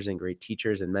partners and great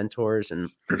teachers and mentors. And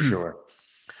for sure,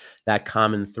 that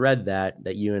common thread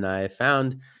that you and I have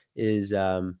found is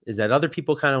that other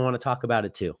people kind of want to talk about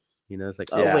it too. It's like,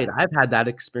 oh, wait, I've had that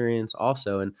experience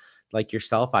also. And like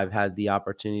yourself, I've had the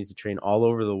opportunity to train all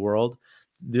over the world.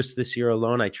 This year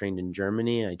alone, I trained in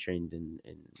Germany. I trained in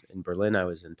Berlin. I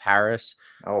was in Paris.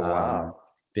 Oh, wow.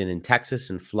 Been in Texas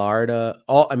and Florida.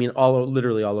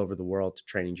 Literally all over the world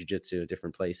training jiu-jitsu at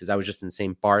different places. I was just in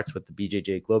St. Bart's with the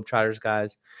BJJ Globetrotters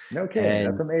guys. No kidding.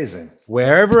 That's amazing.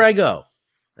 Wherever I go,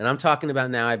 and I'm talking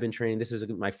about now, I've been training. This is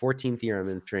my 14th year I'm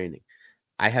in training.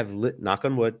 I have, knock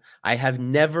on wood, I have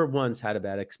never once had a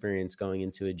bad experience going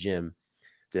into a gym.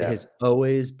 It has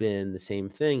always been the same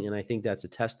thing. And I think that's a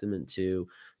testament to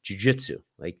jiu-jitsu,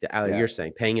 like you're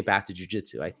saying, paying it back to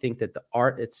jiu-jitsu. I think that the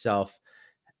art itself,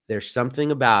 there's something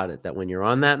about it that when you're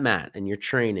on that mat and you're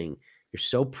training, you're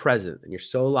so present and you're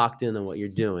so locked in on what you're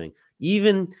doing.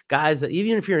 Even guys,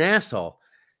 even if you're an asshole,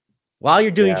 while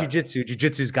you're doing jiu-jitsu,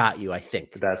 jiu-jitsu's got you, I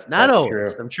think. That's not always.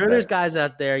 True. I'm sure there's guys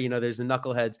out there, there's the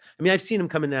knuckleheads. I mean, I've seen them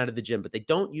coming out of the gym, but they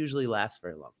don't usually last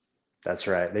very long. That's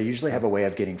right. They usually have a way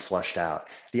of getting flushed out.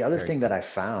 The other thing that I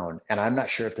found, and I'm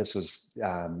not sure if this was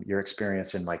your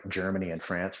experience in like Germany and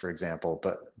France, for example,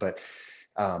 but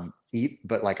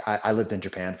like I lived in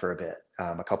Japan for a bit.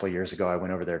 A couple of years ago, I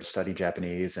went over there to study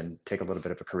Japanese and take a little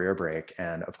bit of a career break.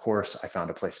 And of course, I found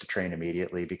a place to train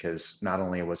immediately, because not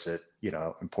only was it,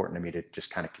 important to me to just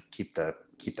kind of keep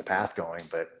the path going,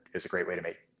 but it was a great way to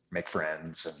make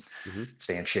friends and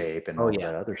stay in shape and all of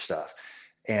that other stuff.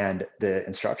 And the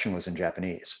instruction was in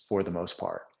Japanese for the most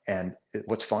part. And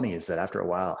what's funny is that after a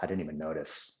while, I didn't even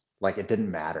notice. Like it didn't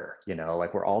matter,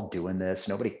 like we're all doing this.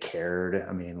 Nobody cared.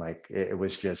 I mean, like it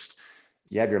was just,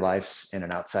 you have your lives in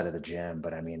and outside of the gym,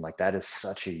 but I mean, like that is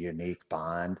such a unique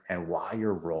bond. And while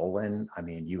you're rolling, I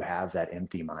mean, you have that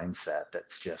empty mindset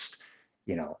that's just,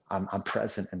 I'm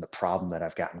present in the problem that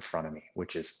I've got in front of me,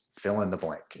 which is fill in the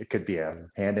blank. It could be a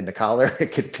hand in the collar.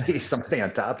 It could be something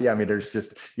on top of you. I mean, there's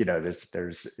just,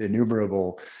 there's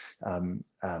innumerable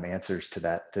answers to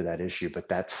that issue, but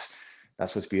that's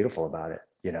what's beautiful about it.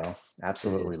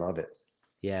 Absolutely love it.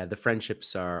 Yeah, the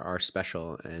friendships are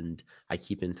special, and I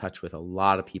keep in touch with a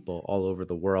lot of people all over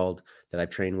the world that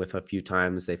I've trained with a few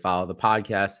times. They follow the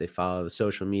podcast, they follow the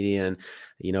social media,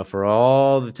 and for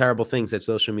all the terrible things that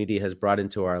social media has brought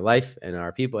into our life and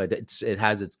our people, it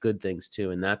has its good things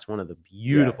too. And that's one of the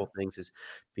beautiful things, is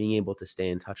being able to stay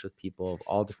in touch with people of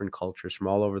all different cultures from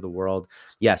all over the world.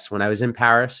 Yes, when I was in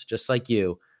Paris, just like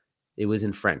you, it was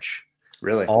in French.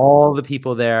 Really? All the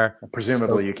people there.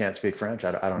 Presumably you can't speak French.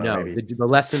 I don't know. No, maybe the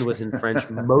lesson was in French.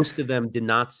 Most of them did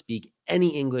not speak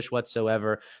any English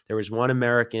whatsoever. There was one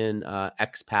American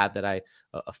expat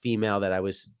a female that I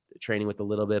was training with a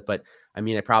little bit, but I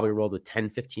mean, I probably rolled with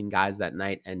 10, 15 guys that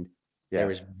night, and there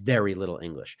was very little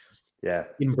English. Yeah.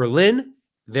 In Berlin,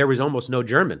 there was almost no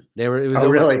German. It was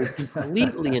really?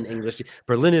 completely in English.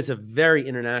 Berlin is a very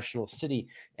international city,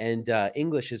 and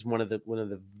English is one of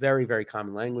the very, very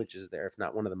common languages there, if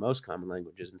not one of the most common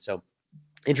languages. And so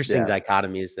interesting Yeah,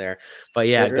 dichotomies there. But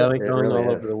yeah, it going really all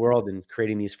over the is. world and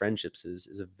creating these friendships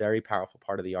is a very powerful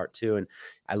part of the art too. And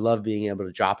I love being able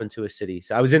to drop into a city.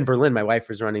 So I was in Berlin. My wife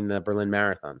was running the Berlin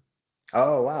Marathon.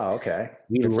 Oh, wow. Okay.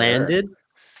 We Good for her. landed,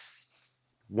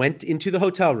 went into the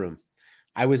hotel room.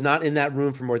 I was not in that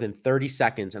room for more than 30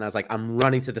 seconds. And I was like, I'm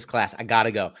running to this class. I got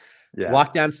to go. Yeah.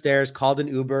 Walked downstairs, called an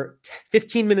Uber.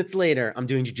 15 minutes later, I'm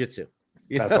doing jujitsu.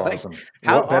 That's Like, awesome.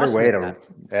 how What better awesome way is that?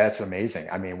 to, that's amazing.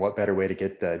 I mean, what better way to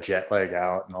get the jet lag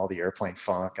out and all the airplane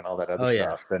funk and all that other Oh,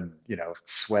 yeah. stuff than,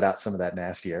 sweat out some of that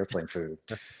nasty airplane food,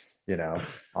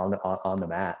 on the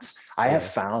mats. I have Yeah.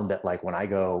 found that like when I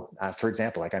go, for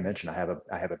example, like I mentioned, I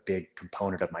have a big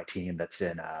component of my team that's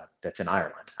in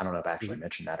Ireland. I don't know if I actually Mhm.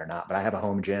 mentioned that or not, but I have a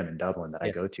home gym in Dublin that I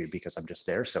Yeah. go to because I'm just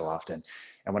there so often.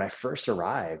 And when I first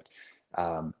arrived,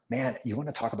 man, you want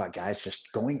to talk about guys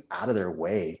just going out of their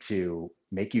way to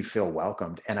make you feel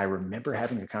welcomed. And I remember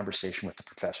having a conversation with the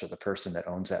professor, the person that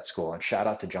owns that school, and shout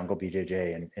out to Jungle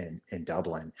BJJ in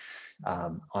Dublin,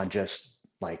 on just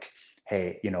like,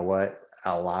 hey, you know what?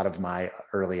 A lot of my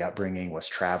early upbringing was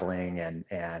traveling, and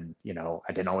I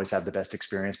didn't always have the best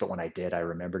experience, but when I did, I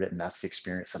remembered it, and that's the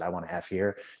experience that I want to have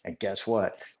here. And guess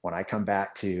what? When I come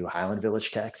back to Highland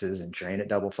Village, Texas, and train at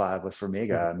Double Five with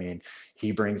Formiga, I mean,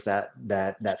 he brings that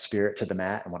spirit to the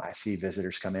mat. And when I see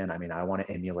visitors come in, I mean, I want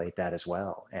to emulate that as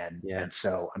well. And Yeah. and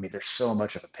so I mean, there's so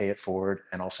much of a pay it forward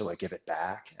and also a give it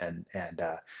back. And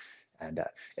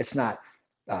it's not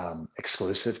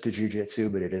exclusive to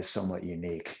jujitsu, but it is somewhat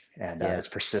unique, and Yeah. it's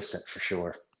persistent for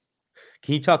sure.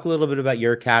 Can you talk a little bit about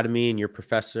your academy and your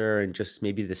professor and just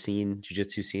maybe the scene,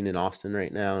 jujitsu scene in Austin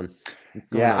right now and what's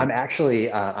going Yeah, on? I'm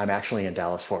actually in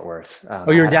Dallas Fort Worth.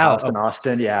 Oh, I you're in had a Dallas. house in Okay.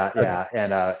 Austin. Yeah, Okay. yeah,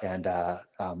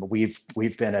 and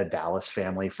we've been a Dallas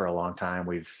family for a long time.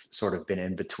 We've sort of been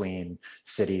in between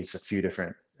cities in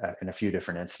a few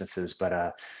different instances,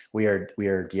 but we are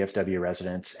DFW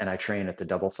residents, and I train at the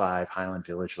Double Five Highland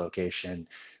Village location,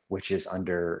 which is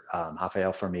under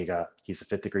Rafael Formiga. He's a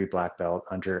fifth degree black belt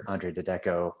under Andre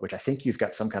Dedeco, which I think you've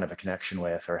got some kind of a connection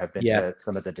with, or have been Yeah. to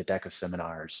some of the Dedeco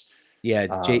seminars. Yeah.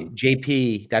 Um,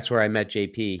 JP, that's where I met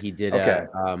JP. He did a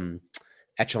okay.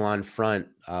 echelon front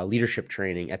leadership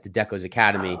training at the Deco's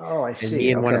Academy. Oh, I And me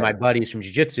see. and one of my Okay. buddies from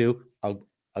Jiu-Jitsu,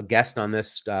 a guest on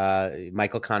this,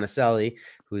 Michael Conacelli,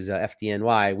 who's a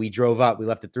FDNY, we drove up. We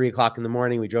left at 3 o'clock in the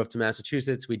morning. We drove to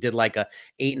Massachusetts. We did like a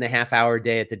 8.5 hour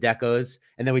day at the Decos.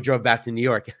 And then we drove back to New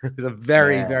York. It was a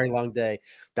very, Man, very long day.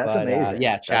 that's But amazing.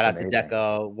 yeah, shout That's out to amazing.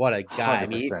 Deco. What a guy. I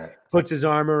mean, he 100%. puts his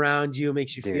arm around you,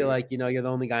 makes you feel Dude, like, you're the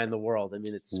only guy in the world. I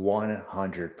mean, it's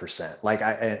 100%. Like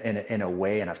in a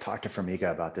way, and I've talked to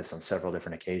Formiga about this on several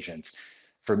different occasions.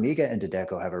 Formiga and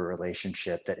Dedeco have a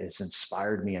relationship that has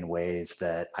inspired me in ways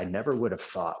that I never would have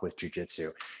thought with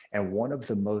jujitsu. And one of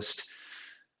the most,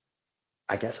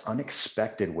 I guess,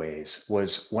 unexpected ways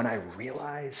was when I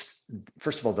realized,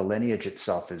 first of all, the lineage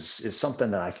itself is something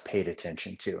that I've paid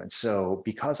attention to. And so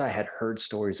because I had heard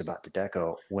stories about the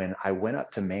Deco, when I went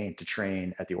up to Maine to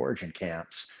train at the Origin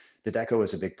camps, the Deco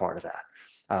was a big part of that.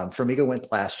 Formiga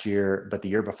went last year, but the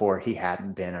year before he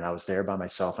hadn't been, and I was there by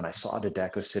myself, and I saw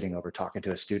Dedeco sitting over talking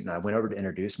to a student. I went over to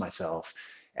introduce myself,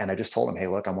 and I just told him, "Hey,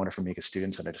 look, I'm one of Formiga's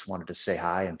students, and I just wanted to say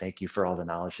hi and thank you for all the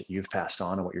knowledge that you've passed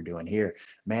on and what you're doing here."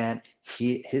 Man,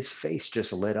 his face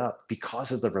just lit up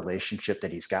because of the relationship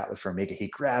that he's got with Formiga. He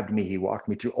grabbed me, he walked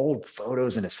me through old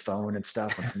photos in his phone and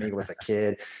stuff when Formiga was a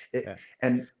kid. It, yeah,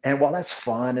 and while that's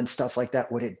fun and stuff like that,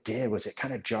 what it did was it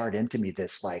kind of jarred into me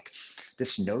this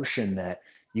notion that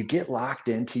you get locked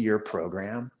into your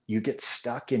program, you get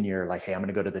stuck in your like, hey, I'm going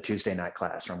to go to the Tuesday night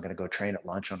class, or I'm going to go train at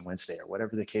lunch on Wednesday, or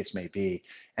whatever the case may be.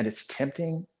 And it's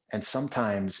tempting and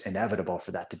sometimes inevitable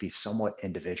for that to be somewhat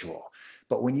individual.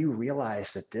 But when you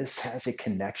realize that this has a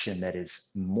connection that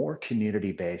is more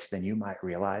community based than you might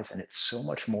realize, and it's so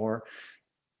much more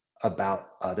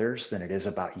about others than it is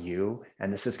about you,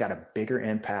 and this has got a bigger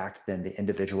impact than the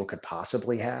individual could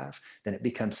possibly have, then it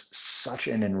becomes such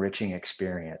an enriching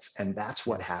experience. And that's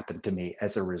what yeah, happened to me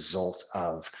as a result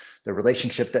of the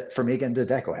relationship that Formiga and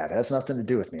Dedeco have. It has nothing to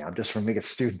do with me. I'm just Formiga's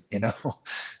student, you know.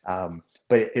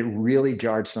 But it really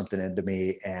jarred something into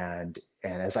me, and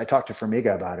as I talked to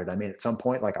Formiga about it, I mean, at some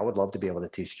point, like I would love to be able to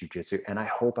teach jujitsu, and I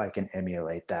hope I can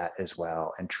emulate that as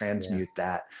well and yeah, transmute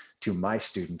that to my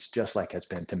students, just like it's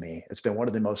been to me. It's been one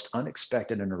of the most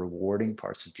unexpected and rewarding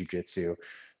parts of jujitsu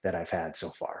that I've had so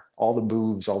far. All the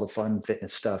moves, all the fun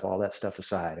fitness stuff, all that stuff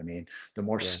aside, I mean, the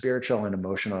more yeah. spiritual and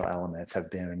emotional elements have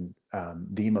been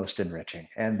the most enriching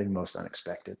and the most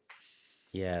unexpected.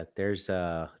 Yeah, there's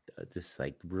this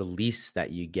like release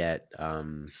that you get,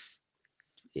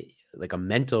 like a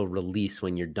mental release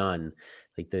when you're done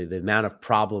like the amount of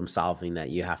problem solving that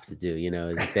you have to do, you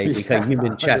know, they call Yeah,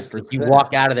 human chess. Like you 100%.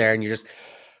 walk out of there and you're just,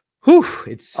 whew,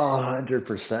 it's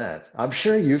 100%. I'm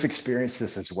sure you've experienced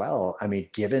this as well. I mean,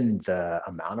 given the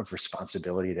amount of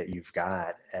responsibility that you've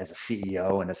got as a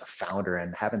CEO and as a founder,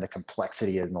 and having the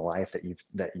complexity in the life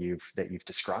that you've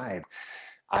described,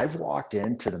 I've walked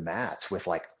into the mats with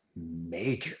like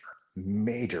major,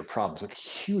 major problems with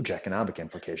huge economic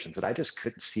implications that I just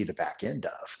couldn't see the back end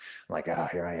of. I'm like, oh,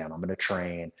 here I am. I'm going to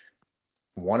train.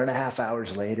 1.5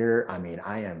 hours later, I mean,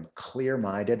 I am clear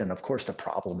minded. And of course, the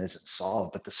problem isn't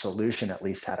solved, but the solution at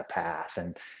least had a path.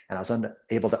 And I was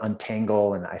able to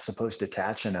untangle and I suppose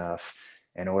detach enough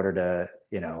in order to,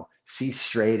 see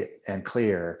straight and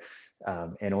clear,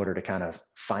 in order to kind of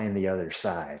find the other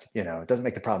side. It doesn't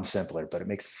make the problem simpler, but it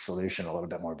makes the solution a little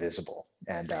bit more visible.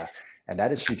 And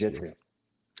that is jujitsu. absolutely.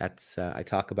 That's I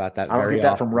talk about that I don't very get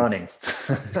that from often. running.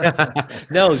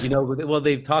 No, well,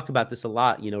 they've talked about this a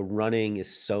lot. Running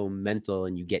is so mental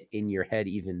and you get in your head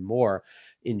even more.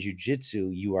 In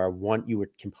jujitsu, you are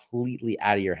completely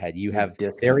out of your head. You're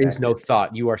There is no disconnected.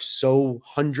 thought. You are so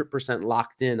 100%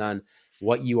 locked in on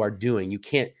what you are doing. You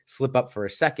can't slip up for a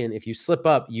second. If you slip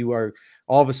up, you are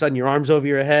all of a sudden your arms over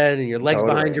your head and your legs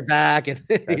behind Totally. your back and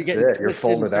you're That's getting it. You're twisted and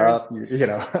folded turned. up, you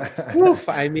know. Woof.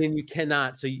 I mean, you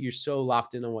cannot. So you're so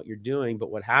locked in on what you're doing.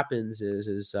 But what happens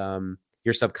is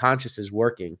your subconscious is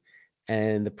working,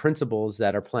 and the principles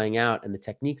that are playing out and the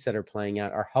techniques that are playing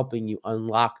out are helping you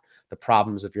unlock the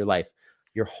problems of your life,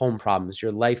 your home problems,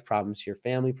 your life problems, your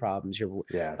family problems,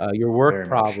 Yeah, your work very much.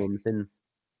 problems, and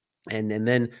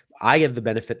then I have the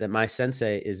benefit that my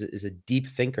sensei is a deep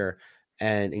thinker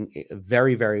and a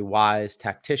very, very wise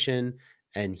tactician,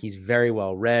 and he's very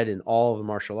well read in all of the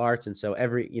martial arts. And so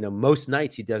most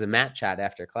nights he does a mat chat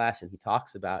after class and he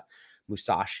talks about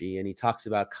Musashi and he talks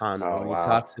about Kano Oh, and he wow.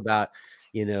 talks about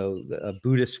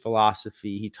Buddhist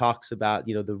philosophy. He talks about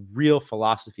the real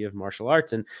philosophy of martial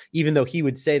arts. And even though he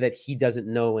would say that he doesn't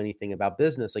know anything about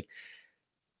business, like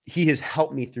he has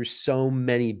helped me through so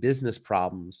many business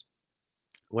problems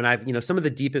when some of the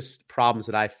deepest problems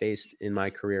that I've faced in my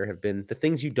career have been the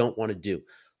things you don't want to do: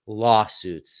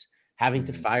 lawsuits, having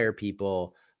to Mm, fire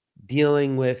people,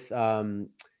 dealing with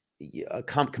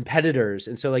competitors.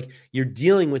 And so, like, you're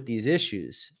dealing with these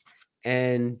issues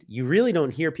and you really don't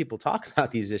hear people talk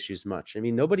about these issues much. I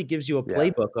mean, nobody gives you a yeah,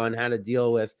 playbook on how to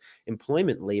deal with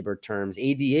employment labor terms,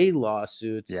 ADA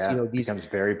lawsuits, yeah. these, Becomes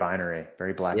very binary,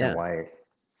 very black and yeah. white.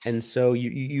 And so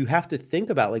you have to think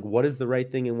about, like, what is the right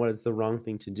thing and what is the wrong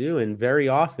thing to do. And very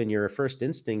often your first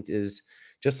instinct is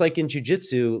just like in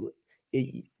jujitsu.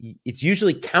 It's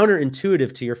usually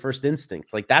counterintuitive to your first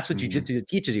instinct. Like that's what Mm, jujitsu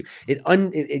teaches you.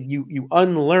 You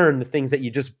unlearn the things that you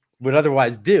just would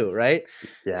otherwise do, right?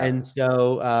 yeah, And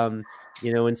so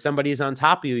when somebody's on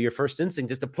top of you, your first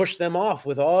instinct is to push them off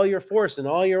with all your force and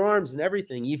all your arms and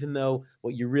everything, even though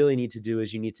what you really need to do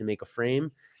is you need to make a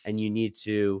frame and you need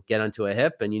to get onto a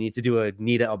hip and you need to do a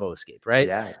knee to elbow escape, right?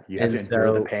 yeah. You have And to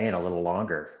endure the so, pain a little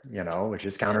longer, which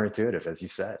is yeah, counterintuitive, as you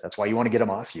said. That's why you want to get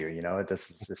them off you.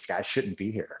 This guy shouldn't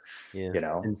be here. yeah.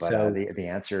 And But so the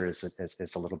answer is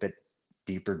a little bit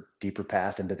deeper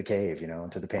path into the cave,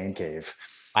 into the pain cave.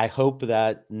 I hope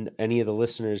that any of the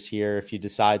listeners here, if you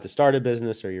decide to start a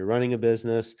business or you're running a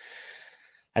business,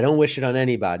 I don't wish it on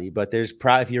anybody, but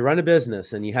if you run a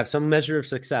business and you have some measure of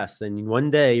success, then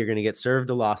one day you're going to get served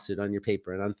a lawsuit on your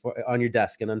paper and on your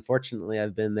desk. And unfortunately,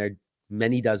 I've been there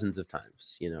many dozens of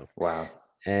times. Wow.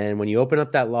 And when you open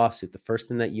up that lawsuit, the first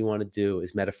thing that you want to do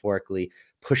is metaphorically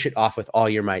push it off with all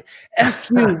your might. F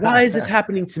you. Why is this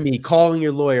happening to me? Calling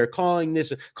your lawyer, calling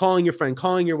your friend,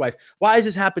 calling your wife. Why is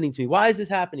this happening to me? Why is this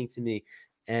happening to me?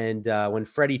 And when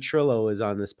Freddie Trillo is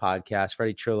on this podcast,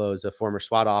 Freddie Trillo is a former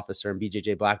SWAT officer and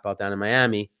BJJ black belt down in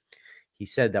Miami. He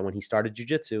said that when he started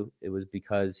jiu-jitsu, it was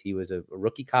because he was a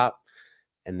rookie cop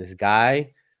and this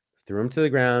guy threw him to the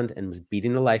ground and was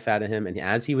beating the life out of him. And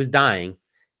as he was dying,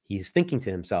 he's thinking to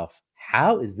himself,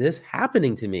 how is this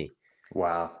happening to me?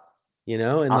 Wow. And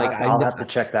I'll like, have to I'll have to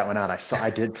check that one out. I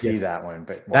did yeah, see that one,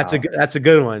 but that's a wow. that's a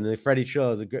good one. Like Freddie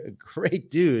Trillo is a great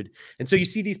dude. And so you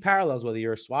see these parallels, whether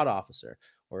you're a SWAT officer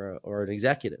or an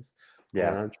executive or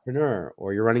Yeah. an entrepreneur,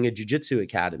 or you're running a jujitsu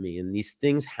academy, and these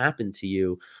things happen to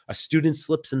you. A student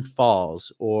slips and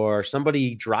falls, or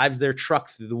somebody drives their truck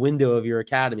through the window of your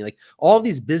academy. Like all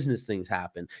these business things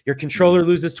happen. Your controller Mm.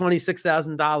 loses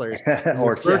 $26,000, and your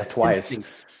Or yeah, first twice. instinct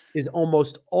is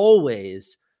almost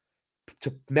always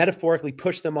to metaphorically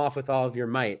push them off with all of your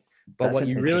might. But That's what an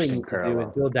you really interesting need to do is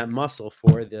parallel. build that muscle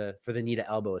for the knee to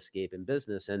elbow escape in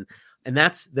business, and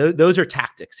those are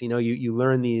tactics. You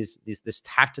learn this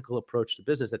tactical approach to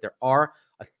business, that there are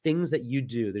things that you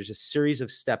do. There's a series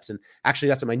of steps. And actually,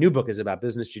 that's what my new book is about,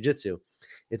 business jiu-jitsu.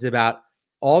 It's about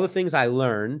all the things I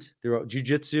learned through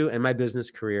jiu-jitsu and my business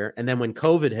career. And then when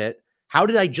COVID hit, how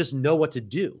did I just know what to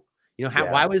do?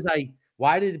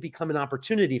 Why did it become an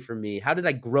opportunity for me? How did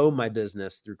I grow my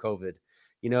business through COVID?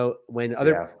 When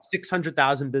other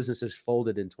 600,000 businesses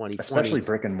folded in 2020, especially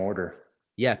brick and mortar.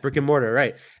 Yeah, brick and mortar,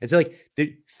 right? It's like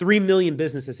the 3 million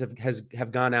businesses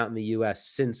have gone out in the U.S.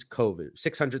 since COVID.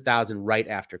 600,000 right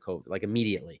after COVID, like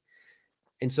immediately.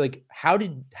 And so, like, how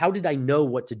did I know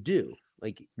what to do?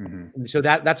 Like, so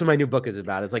that's what my new book is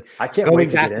about. It's like I can't going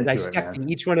wait to back get and into dissecting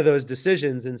each one of those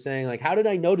decisions and saying, like, how did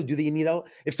I know to do the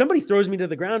if somebody throws me to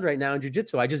the ground right now in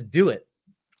jiu-jitsu, I just do it.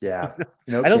 Yeah,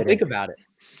 no I don't kidding. think about it.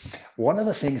 One of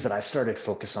the things that I've started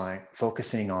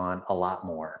focusing on a lot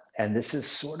more, and this is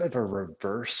sort of a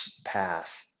reverse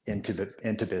path into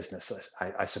business,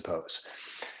 I suppose.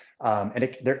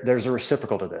 And there's a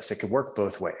reciprocal to this. It could work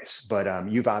both ways, but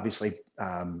you've obviously,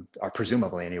 or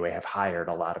presumably anyway, have hired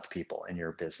a lot of people in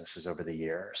your businesses over the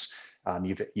years.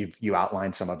 You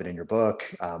outlined some of it in your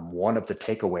book. One of the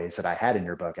takeaways that I had in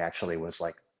your book actually was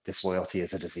like, disloyalty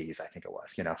is a disease, I think it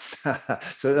was,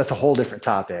 so that's a whole different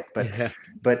topic.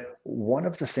 But one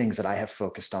of the things that I have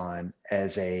focused on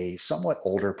as a somewhat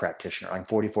older practitioner, I'm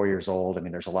 44 years old. I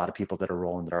mean, there's a lot of people that are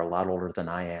rolling that are a lot older than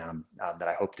I am, that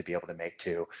I hope to be able to make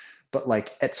too. But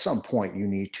like at some point, you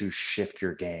need to shift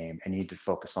your game and you need to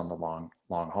focus on the long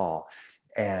haul.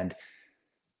 And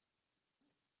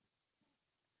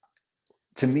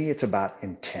to me, it's about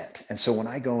intent. And so when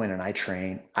I go in and I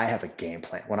train, I have a game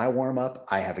plan. When I warm up,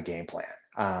 I have a game plan.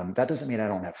 That doesn't mean I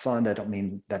don't have fun. That doesn't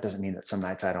mean that some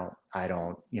nights I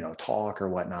don't, talk or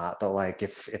whatnot. But like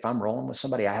if I'm rolling with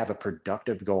somebody, I have a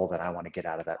productive goal that I want to get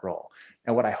out of that role.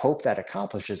 And what I hope that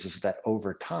accomplishes is that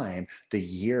over time, the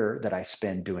year that I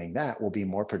spend doing that will be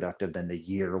more productive than the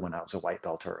year when I was a white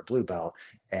belt or a blue belt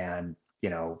and,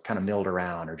 kind of milled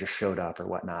around or just showed up or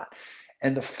whatnot.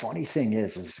 And the funny thing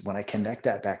is when I connect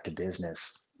that back to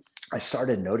business, I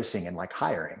started noticing in like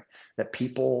hiring that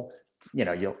people,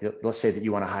 let's say that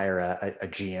you want to hire a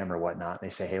GM or whatnot. And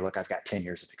they say, hey, look, I've got 10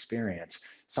 years of experience.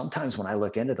 Sometimes when I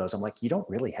look into those, I'm like, you don't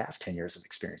really have 10 years of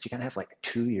experience. You kind of have like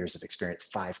 2 years of experience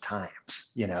 5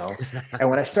 times, And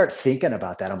when I start thinking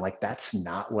about that, I'm like, that's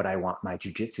not what I want my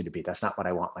jujitsu to be. That's not what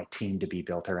I want my team to be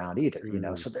built around either,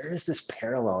 So there is this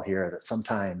parallel here that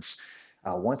sometimes,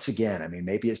 once again, I mean,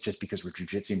 maybe it's just because we're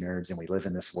jujitsu nerds and we live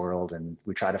in this world and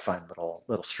we try to find little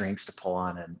strings to pull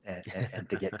on and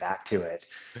to get back to it.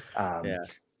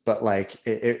 But like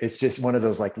it's just one of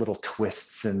those like little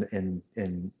twists in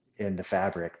the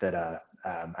fabric that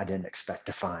I didn't expect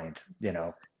to find.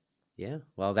 Yeah,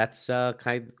 well, that's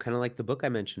kind of like the book I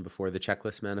mentioned before, the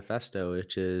Checklist Manifesto,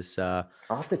 which is I'll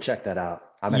have to check that out.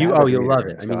 I'm an avid you'll reader, love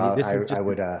it. I so mean, this is just I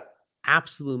would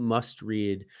absolute must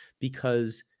read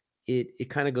because it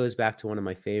kind of goes back to one of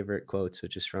my favorite quotes,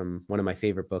 which is from one of my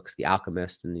favorite books, The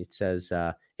Alchemist, and it says,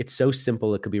 "It's so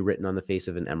simple it could be written on the face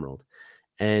of an emerald."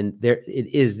 And there it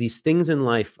is. These things in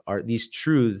life are these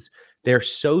truths. They're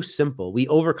so simple. We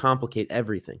overcomplicate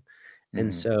everything,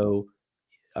 and so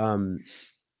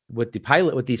what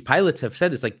these pilots have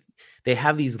said is like they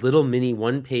have these little mini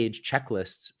 1-page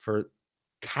checklists for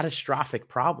catastrophic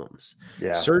problems.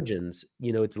 Surgeons,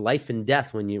 it's life and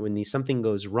death when something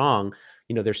goes wrong.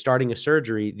 They're starting a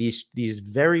surgery. These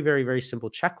very, very, very simple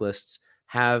checklists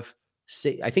have.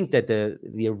 I think that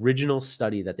the original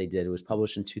study that they did, it was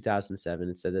published in 2007.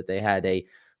 It said that they had a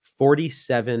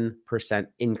 47%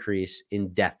 increase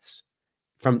in deaths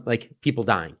from like people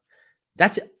dying.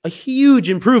 That's a huge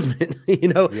improvement,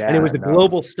 and it was a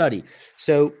global study.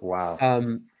 So, wow.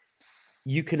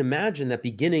 You can imagine that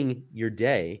beginning your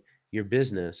day, your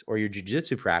business, or your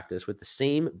jiu-jitsu practice with the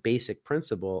same basic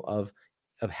principle of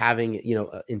having,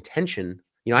 intention.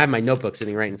 I have my notebook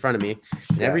sitting right in front of me,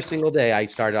 and every single day I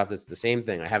start off the same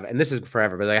thing. I have, and this is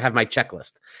forever, but I have my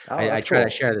checklist. I try to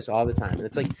share this all the time, and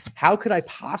it's like, how could I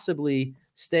possibly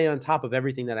stay on top of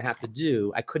everything that I have to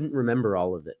do? I couldn't remember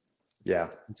all of it. Yeah.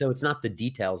 And so it's not the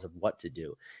details of what to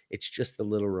do. It's just the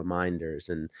little reminders.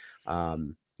 And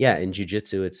in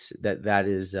jiu-jitsu, it's that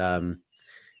is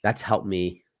that's helped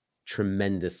me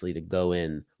tremendously to go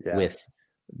in with,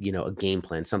 a game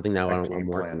plan, something that I'm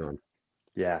working on.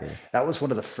 Yeah, that was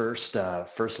one of the first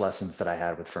lessons that I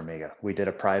had with Formiga. We did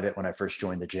a private when I first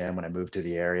joined the gym, when I moved to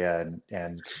the area,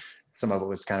 and some of it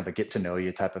was kind of a get to know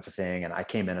you type of a thing. And I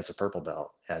came in as a purple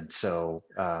belt, and so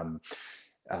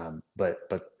but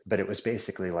it was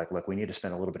basically like, look, we need to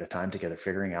spend a little bit of time together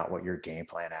figuring out what your game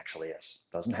plan actually is.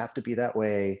 Doesn't have to be that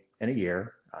way in a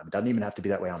year. Doesn't even have to be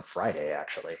that way on Friday,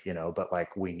 actually, but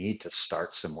like we need to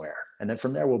start somewhere. And then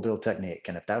from there, we'll build technique.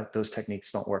 And if those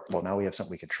techniques don't work, well, now we have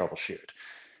something we can troubleshoot.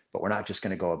 But we're not just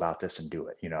going to go about this and do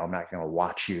it. I'm not going to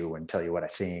watch you and tell you what I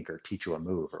think or teach you a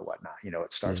move or whatnot.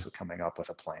 It starts with coming up with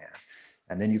a plan,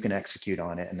 and then you can execute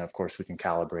on it. And of course, we can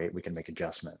calibrate, we can make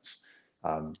adjustments.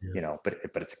 But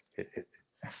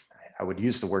I would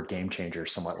use the word game changer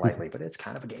somewhat lightly, but it's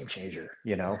kind of a game changer.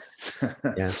 Yeah.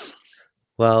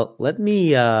 Well, let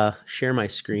me share my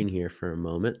screen here for a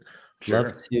moment. Sure.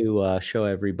 Love to show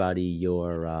everybody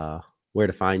your where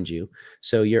to find you.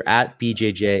 So you're at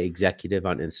BJJ Executive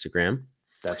on Instagram.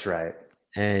 That's right.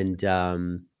 And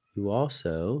you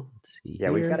also, let's see. Yeah,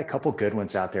 we've got a couple good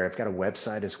ones out there. I've got a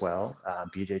website as well,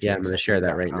 BJJ. Yeah, I'm going to share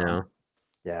that right now.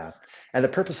 Yeah. And the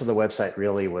purpose of the website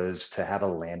really was to have a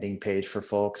landing page for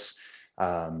folks.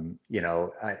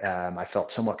 I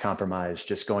felt somewhat compromised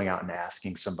just going out and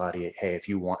asking somebody, hey, if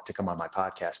you want to come on my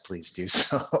podcast, please do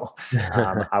so.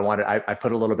 I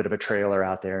put a little bit of a trailer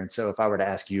out there. And so if I were to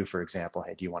ask you, for example,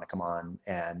 hey, do you want to come on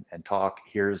and talk?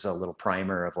 Here's a little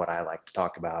primer of what I like to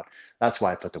talk about. That's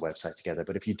why I put the website together.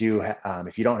 But if you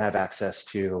don't have access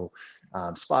to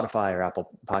Spotify or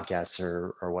Apple Podcasts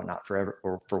or whatnot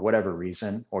or for whatever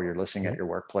reason, or you're listening at your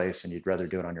workplace and you'd rather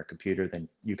do it on your computer, then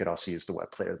you could also use the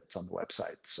web player that's on the website.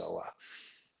 So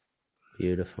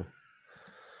beautiful.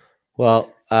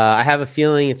 Well, I have a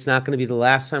feeling it's not going to be the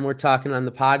last time we're talking on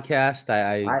the podcast.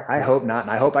 I hope not.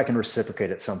 And I hope I can reciprocate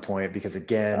at some point because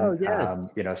again,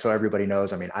 so everybody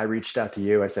knows, I reached out to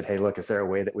you. I said, hey, look, is there a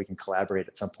way that we can collaborate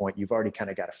at some point? You've already kind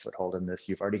of got a foothold in this.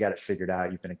 You've already got it figured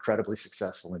out. You've been incredibly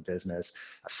successful in business.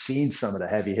 I've seen some of the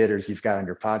heavy hitters you've got on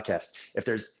your podcast. If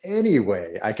there's any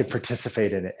way I could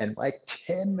participate in it. And like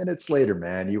 10 minutes later,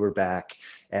 man, you were back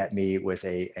at me with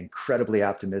a incredibly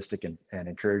optimistic and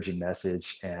encouraging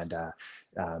message. And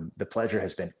the pleasure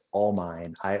has been all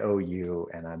mine. I owe you,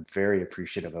 and I'm very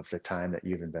appreciative of the time that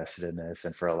you've invested in this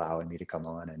and for allowing me to come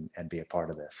on and be a part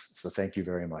of this. So thank you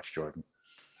very much, Jordan.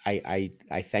 I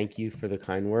thank you for the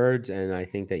kind words, and I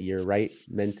think that you're right,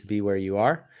 meant to be where you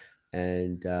are.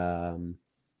 And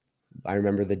I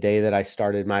remember the day that I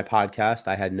started my podcast,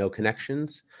 I had no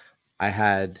connections. I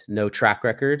had no track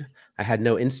record. I had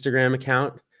no Instagram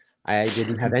account. I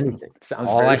didn't have anything.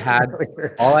 All I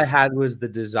had was the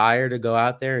desire to go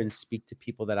out there and speak to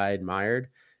people that I admired.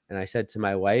 And I said to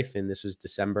my wife, and this was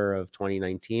December of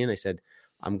 2019, I said,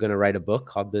 I'm going to write a book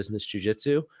called Business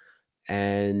Jiu-Jitsu.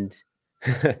 And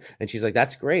she's like,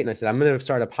 that's great. And I said, I'm going to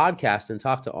start a podcast and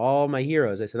talk to all my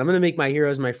heroes. I said, I'm going to make my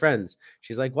heroes my friends.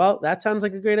 She's like, well, that sounds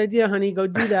like a great idea, honey. Go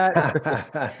do that.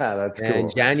 That's cool.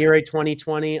 And January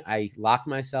 2020, I locked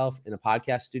myself in a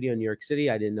podcast studio in New York City.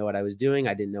 I didn't know what I was doing.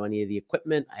 I didn't know any of the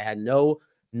equipment. I had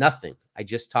nothing. I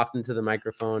just talked into the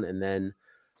microphone, and then,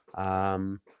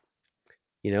 0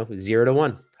 to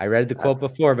 1. I read the quote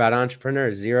before about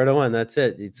entrepreneurs, 0 to 1. That's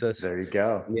it. There you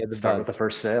go. Start with the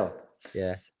first sale.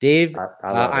 Yeah. Dave,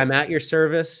 I'm at your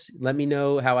service. Let me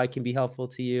know how I can be helpful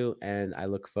to you. And I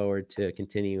look forward to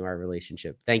continuing our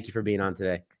relationship. Thank you for being on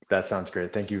today. That sounds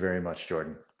great. Thank you very much,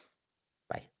 Jordan.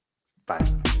 Bye. Bye.